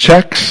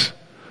checks,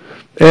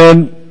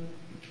 and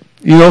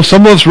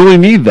some of us really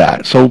need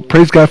that. So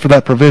praise God for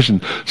that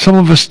provision. Some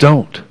of us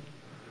don't.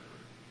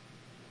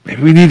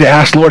 Maybe we need to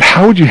ask, Lord,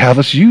 how would you have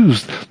us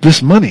use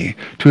this money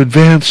to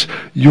advance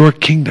your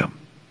kingdom?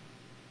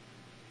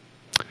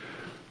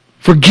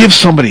 Forgive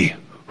somebody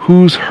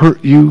who's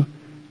hurt you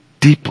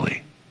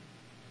deeply.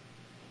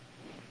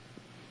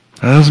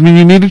 That doesn't mean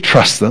you need to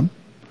trust them.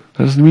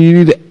 That doesn't mean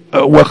you need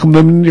to welcome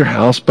them into your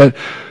house, but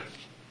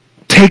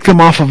take them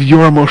off of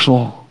your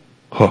emotional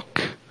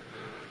hook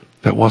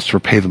that wants to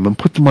repay them and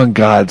put them on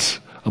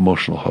God's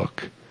emotional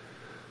hook.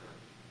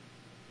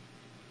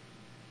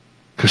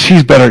 Because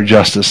He's better at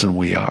justice than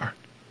we are.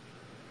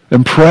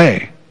 And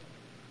pray.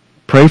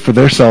 Pray for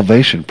their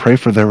salvation. Pray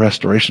for their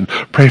restoration.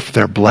 Pray for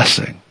their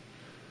blessing.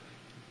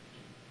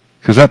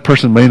 Because that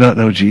person may not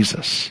know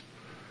Jesus.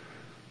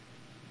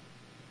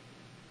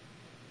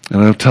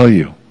 And I'll tell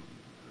you,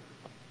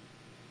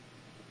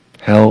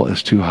 hell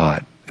is too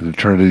hot and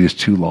eternity is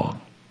too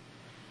long.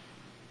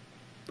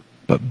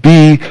 But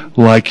be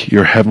like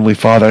your Heavenly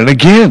Father. And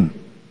again,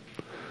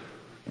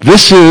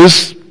 this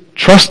is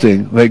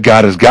trusting that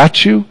God has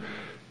got you,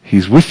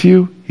 He's with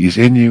you, He's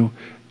in you,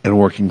 and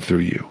working through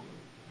you.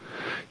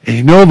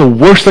 And the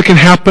worst that can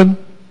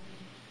happen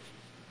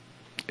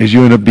is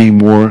you end up being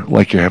more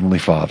like your Heavenly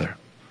Father.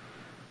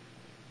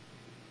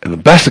 And the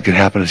best that can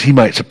happen is He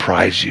might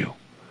surprise you.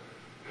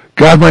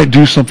 God might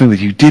do something that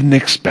you didn't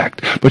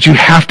expect, but you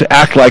have to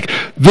act like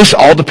this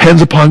all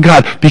depends upon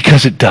God,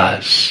 because it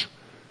does.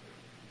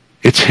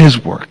 It's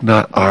His work,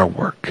 not our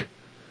work.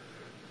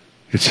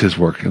 It's His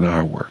work and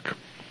our work.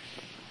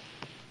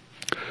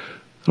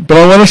 But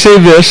I want to say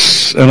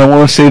this, and I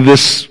want to say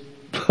this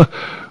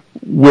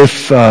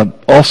with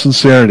all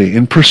sincerity.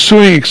 In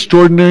pursuing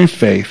extraordinary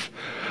faith,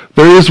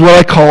 there is what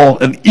I call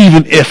an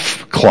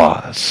even-if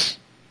clause.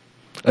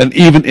 An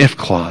even-if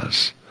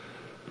clause.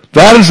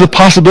 That is the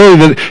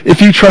possibility that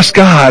if you trust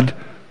God,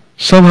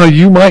 somehow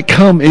you might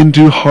come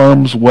into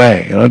harm's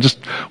way. And I just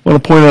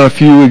want to point out a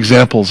few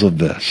examples of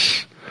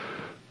this.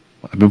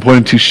 I've been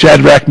pointing to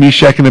Shadrach,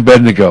 Meshach, and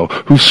Abednego,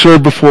 who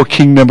served before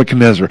King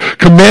Nebuchadnezzar,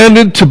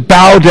 commanded to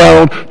bow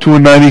down to a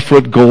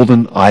 90-foot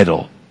golden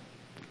idol.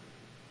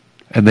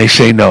 And they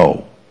say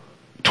no,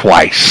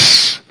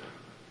 twice.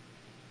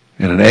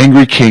 And an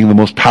angry king, the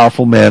most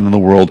powerful man in the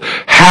world,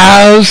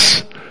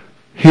 has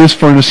his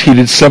furnace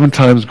heated 7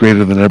 times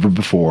greater than ever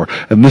before.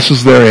 And this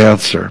is their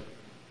answer.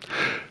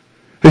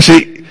 They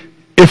say,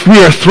 if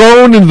we are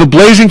thrown into the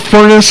blazing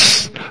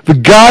furnace, the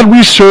God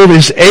we serve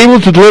is able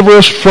to deliver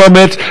us from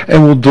it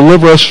and will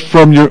deliver us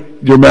from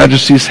your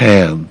majesty's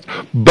hand.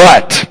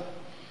 But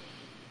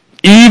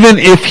even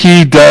if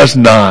He does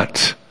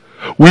not,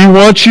 we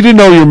want you to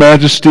know, your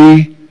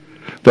majesty,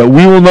 that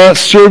we will not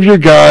serve your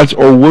gods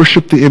or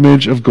worship the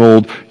image of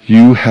gold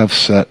you have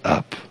set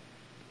up.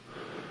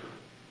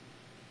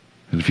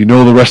 And if you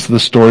know the rest of the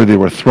story, they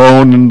were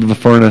thrown into the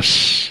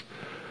furnace.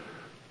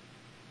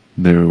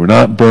 They were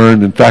not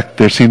burned. In fact,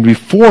 there seemed to be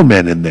 4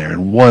 men in there,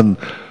 and one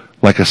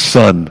like a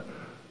son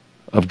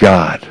of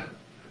God.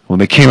 When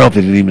they came out,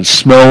 they didn't even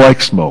smell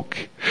like smoke.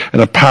 And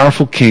a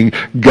powerful king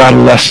got a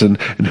lesson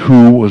in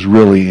who was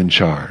really in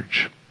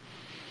charge.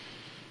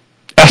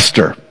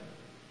 Esther.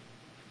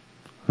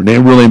 Her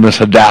name really is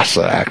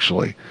Hadassah,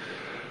 actually.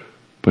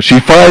 But she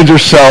finds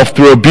herself,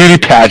 through a beauty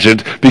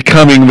pageant,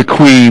 becoming the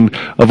queen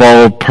of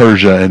all of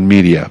Persia and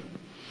Media.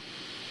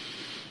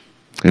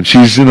 And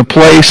she's in a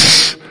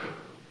place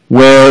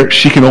where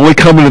she can only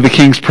come into the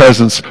king's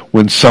presence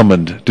when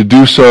summoned. To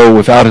do so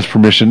without his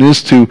permission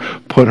is to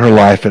put her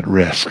life at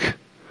risk.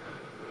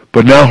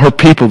 But now her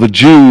people, the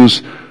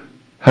Jews,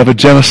 have a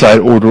genocide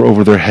order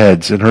over their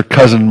heads, and her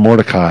cousin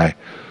Mordecai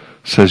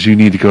says, you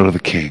need to go to the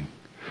king.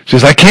 She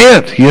says, I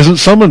can't. He hasn't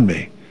summoned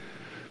me.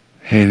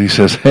 And he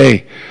says,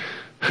 hey,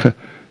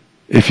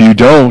 if you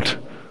don't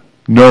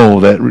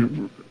know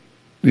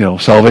that,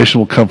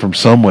 salvation will come from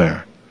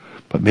somewhere.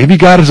 But maybe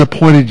God has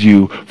appointed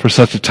you for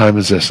such a time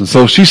as this. And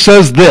so she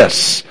says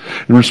this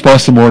in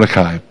response to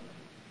Mordecai.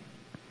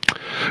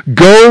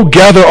 Go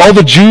gather all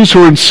the Jews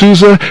who are in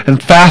Susa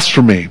and fast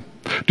for me.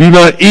 Do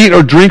not eat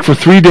or drink for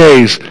 3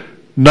 days,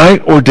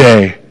 night or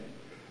day.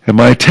 And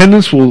my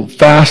attendants will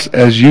fast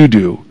as you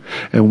do.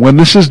 And when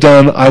this is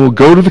done, I will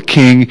go to the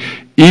king,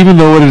 even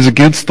though it is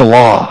against the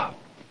law.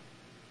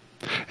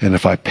 And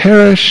if I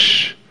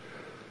perish,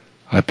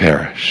 I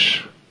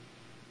perish.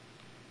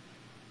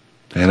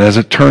 And as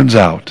it turns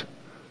out,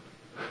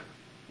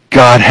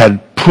 God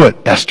had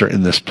put Esther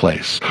in this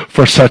place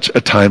for such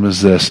a time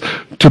as this,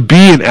 to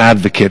be an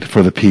advocate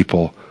for the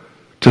people,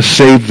 to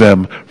save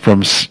them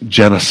from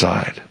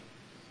genocide.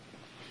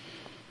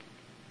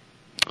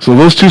 So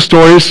those two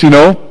stories,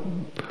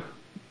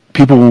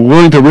 people were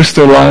willing to risk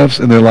their lives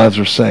and their lives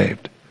were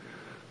saved.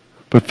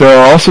 But there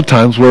are also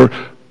times where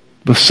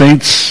the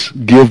saints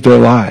give their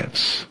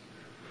lives.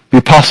 The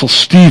Apostle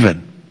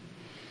Stephen,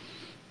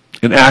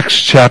 in Acts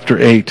chapter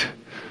 8,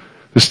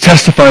 is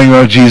testifying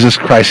about Jesus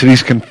Christ, and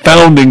he's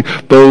confounding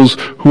those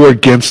who are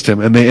against him,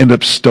 and they end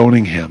up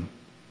stoning him.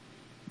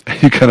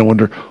 And you kind of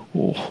wonder,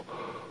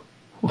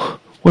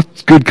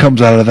 what good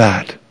comes out of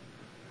that?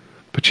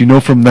 But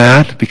from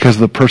that, because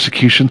of the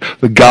persecution,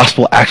 the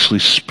gospel actually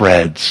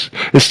spreads.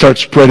 It starts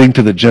spreading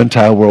to the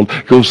Gentile world,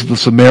 goes to the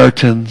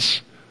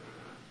Samaritans,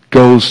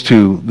 goes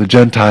to the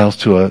Gentiles,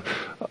 to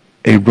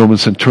a Roman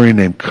centurion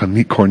named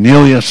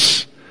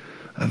Cornelius.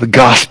 The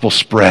gospel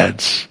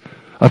spreads.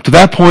 Up to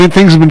that point,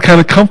 things have been kind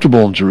of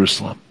comfortable in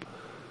Jerusalem.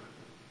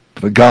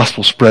 But the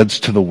gospel spreads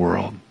to the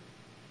world.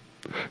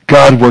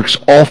 God works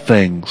all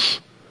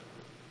things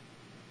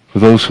for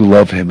those who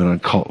love him and are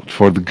called,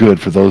 for the good,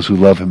 for those who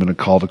love him and are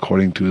called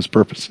according to his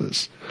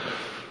purposes.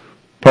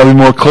 Probably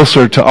more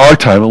closer to our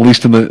time, at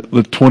least in the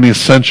 20th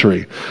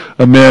century,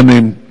 a man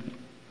named,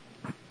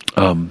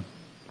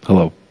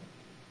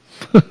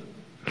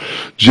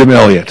 Jim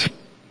Elliot.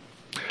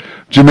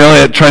 Jim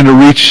Elliot trying to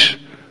reach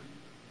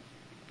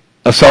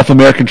a South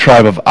American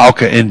tribe of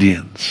Auca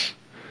Indians.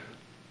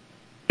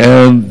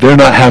 And they're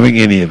not having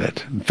any of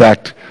it. In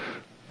fact,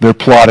 they're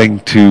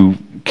plotting to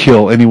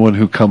kill anyone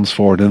who comes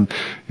forward. And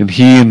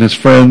he and his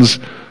friends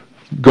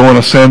go on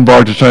a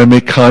sandbar to try and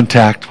make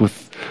contact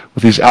with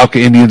these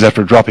Auca Indians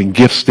after dropping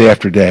gifts day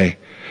after day,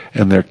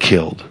 and they're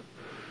killed.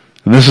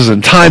 And this is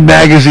in Time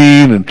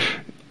magazine and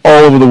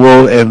all over the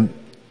world, and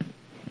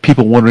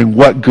people wondering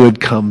what good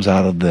comes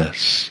out of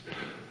this.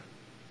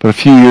 But a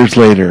few years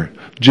later,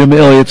 Jim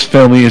Elliot's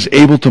family is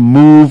able to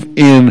move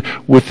in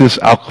with this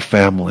Auca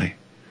family,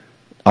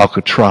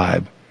 Auca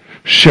tribe,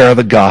 share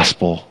the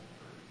gospel,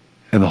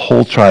 and the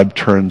whole tribe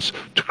turns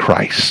to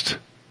Christ.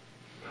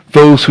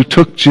 Those who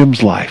took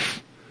Jim's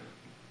life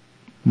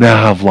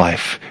now have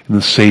life in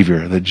the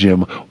Savior that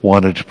Jim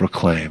wanted to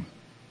proclaim.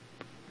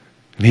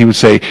 And he would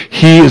say,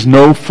 he is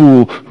no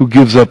fool who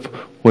gives up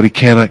what he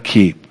cannot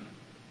keep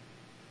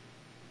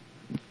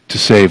to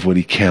save what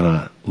he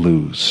cannot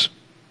lose.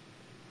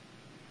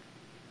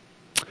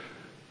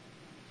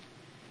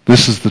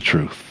 This is the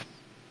truth.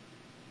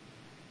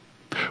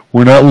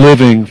 We're not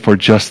living for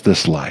just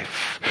this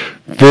life.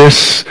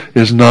 This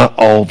is not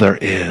all there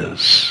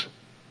is.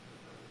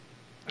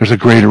 There's a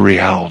greater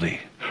reality.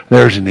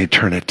 There's an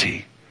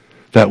eternity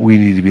that we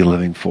need to be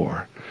living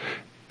for.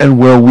 And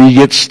where we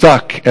get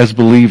stuck as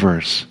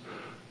believers,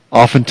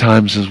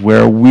 oftentimes is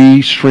where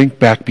we shrink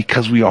back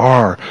because we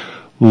are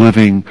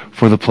living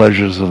for the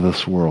pleasures of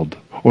this world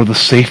or the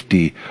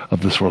safety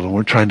of this world, and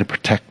we're trying to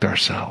protect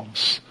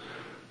ourselves.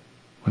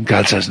 When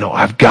God says, no,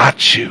 I've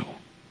got you.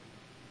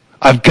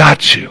 I've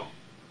got you.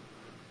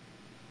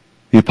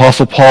 The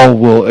Apostle Paul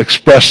will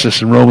express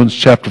this in Romans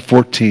chapter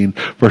 14,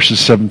 verses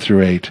 7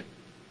 through 8.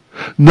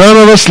 None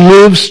of us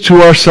lives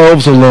to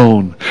ourselves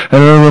alone, and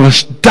none of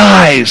us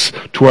dies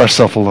to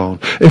ourselves alone.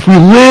 If we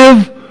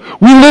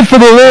live for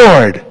the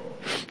Lord.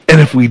 And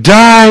if we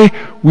die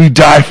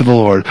for the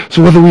Lord.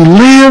 So whether we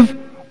live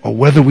or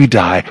whether we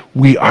die,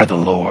 we are the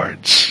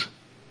Lord's.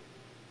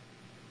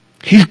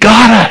 He's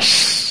got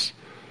us.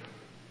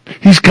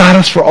 He's got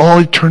us for all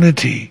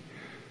eternity.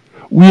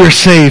 We are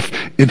safe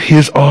in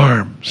his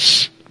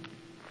arms.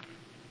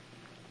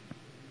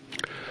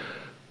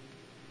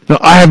 Now,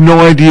 I have no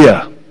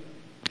idea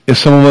if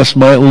some of us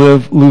might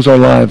lose our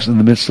lives in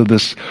the midst of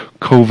this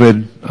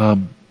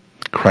COVID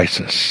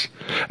crisis.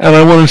 And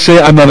I want to say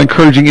I'm not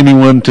encouraging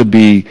anyone to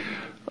be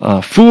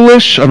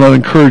foolish. I'm not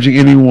encouraging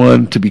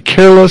anyone to be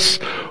careless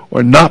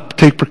or not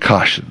take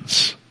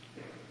precautions.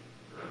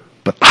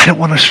 But I don't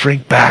want to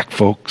shrink back,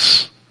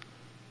 folks.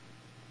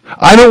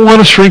 I don't want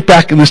to shrink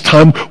back in this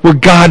time where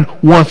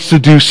God wants to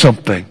do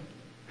something.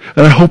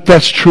 And I hope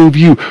that's true of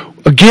you.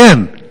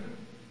 Again,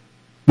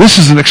 this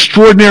is an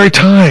extraordinary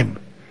time,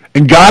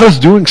 and God is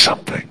doing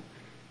something.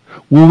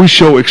 Will we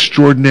show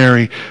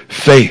extraordinary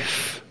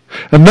faith?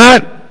 And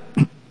that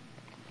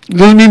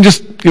doesn't mean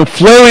just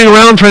flailing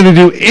around trying to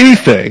do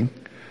anything.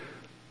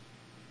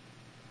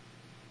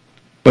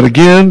 But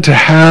again, to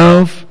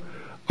have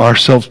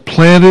ourselves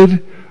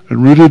planted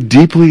and rooted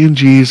deeply in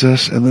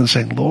Jesus, and then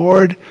saying,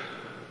 Lord,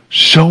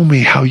 show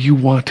me how you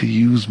want to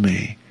use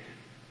me.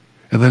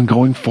 And then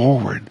going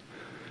forward.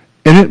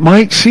 And it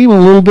might seem a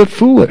little bit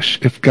foolish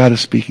if God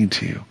is speaking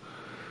to you.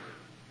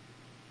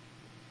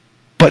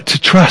 But to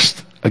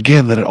trust,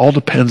 again, that it all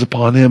depends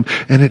upon Him,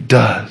 and it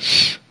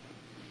does.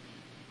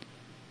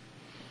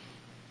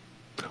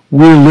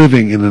 We're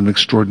living in an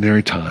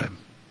extraordinary time.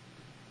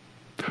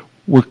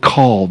 We're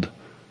called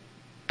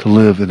to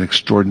live in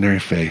extraordinary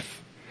faith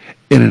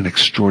in an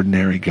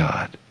extraordinary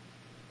God.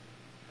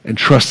 And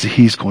trust that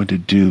He's going to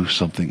do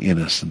something in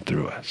us and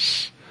through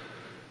us.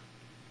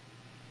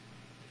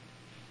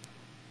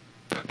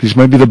 These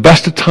might be the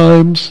best of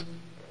times.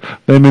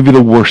 They may be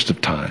the worst of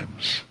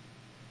times.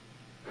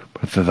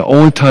 But they're the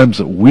only times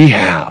that we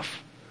have.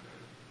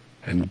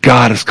 And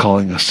God is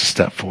calling us to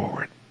step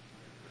forward.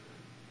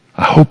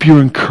 I hope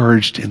you're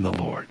encouraged in the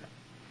Lord.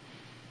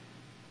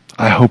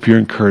 I hope you're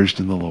encouraged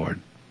in the Lord.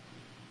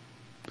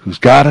 Who's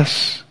got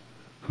us,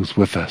 who's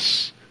with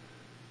us,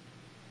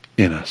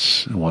 in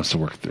us, and wants to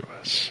work through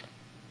us.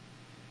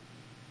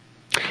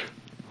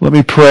 Let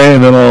me pray,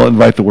 and then I'll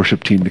invite the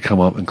worship team to come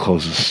up and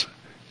close us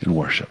in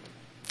worship.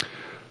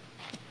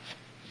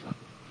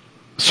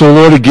 So,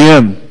 Lord,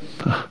 again,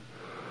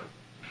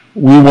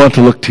 we want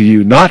to look to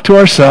you, not to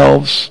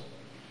ourselves,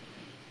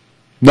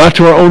 not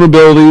to our own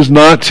abilities,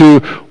 not to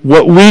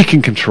what we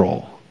can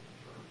control,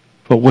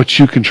 but what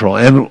you control.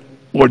 And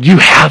Lord, you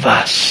have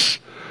us.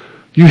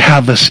 You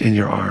have us in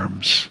your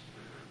arms.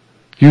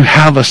 You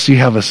have us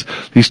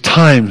these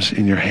times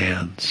in your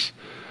hands.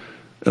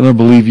 And I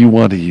believe you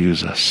want to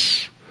use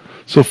us.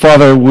 So,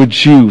 Father,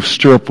 would you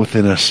stir up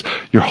within us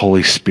your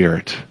Holy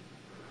Spirit,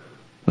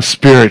 a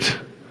spirit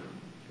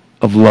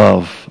of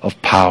love, of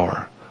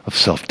power, of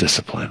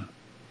self-discipline.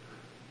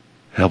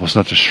 Help us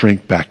not to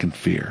shrink back in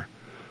fear,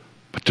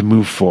 but to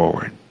move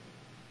forward,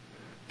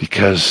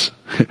 because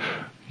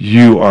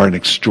you are an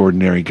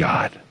extraordinary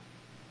God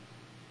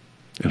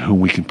in whom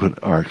we can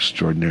put our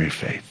extraordinary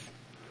faith.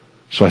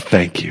 So I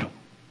thank you.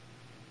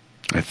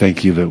 I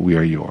thank you that we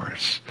are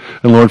yours.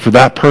 And Lord, for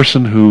that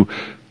person who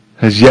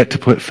has yet to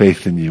put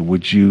faith in you,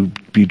 would you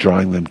be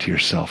drawing them to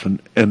yourself?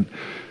 And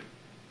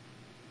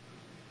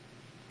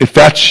if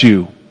that's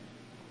you,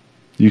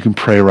 you can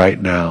pray right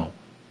now.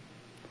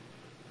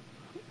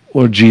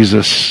 Lord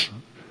Jesus,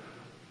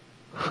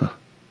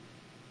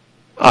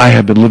 I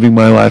have been living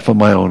my life on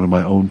my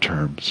own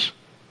terms.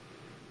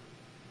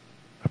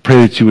 I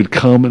pray that you would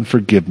come and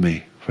forgive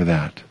me for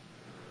that.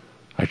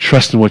 I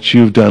trust in what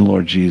you've done,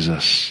 Lord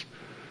Jesus,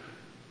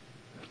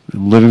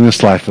 in living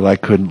this life that I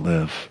couldn't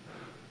live,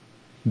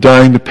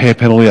 dying to pay a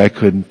penalty I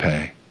couldn't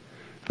pay,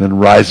 and then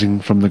rising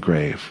from the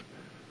grave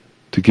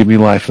to give me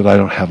life that I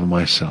don't have in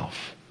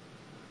myself.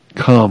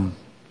 Come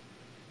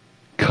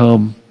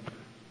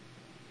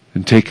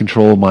and take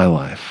control of my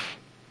life.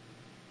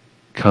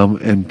 Come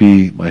and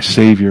be my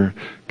Savior.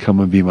 Come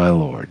and be my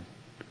Lord.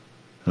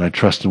 And I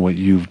trust in what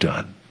you've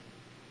done.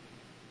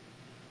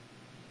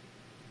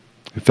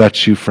 If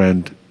that's you,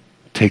 friend,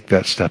 take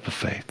that step of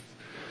faith.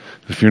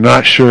 If you're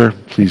not sure,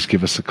 please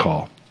give us a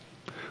call.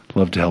 I'd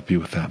love to help you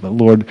with that. But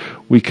Lord,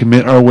 we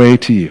commit our way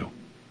to you.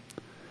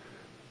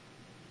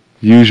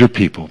 Use your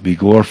people. Be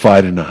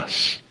glorified in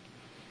us.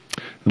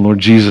 And Lord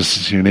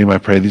Jesus, in your name I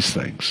pray these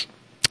things.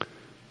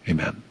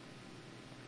 Amen.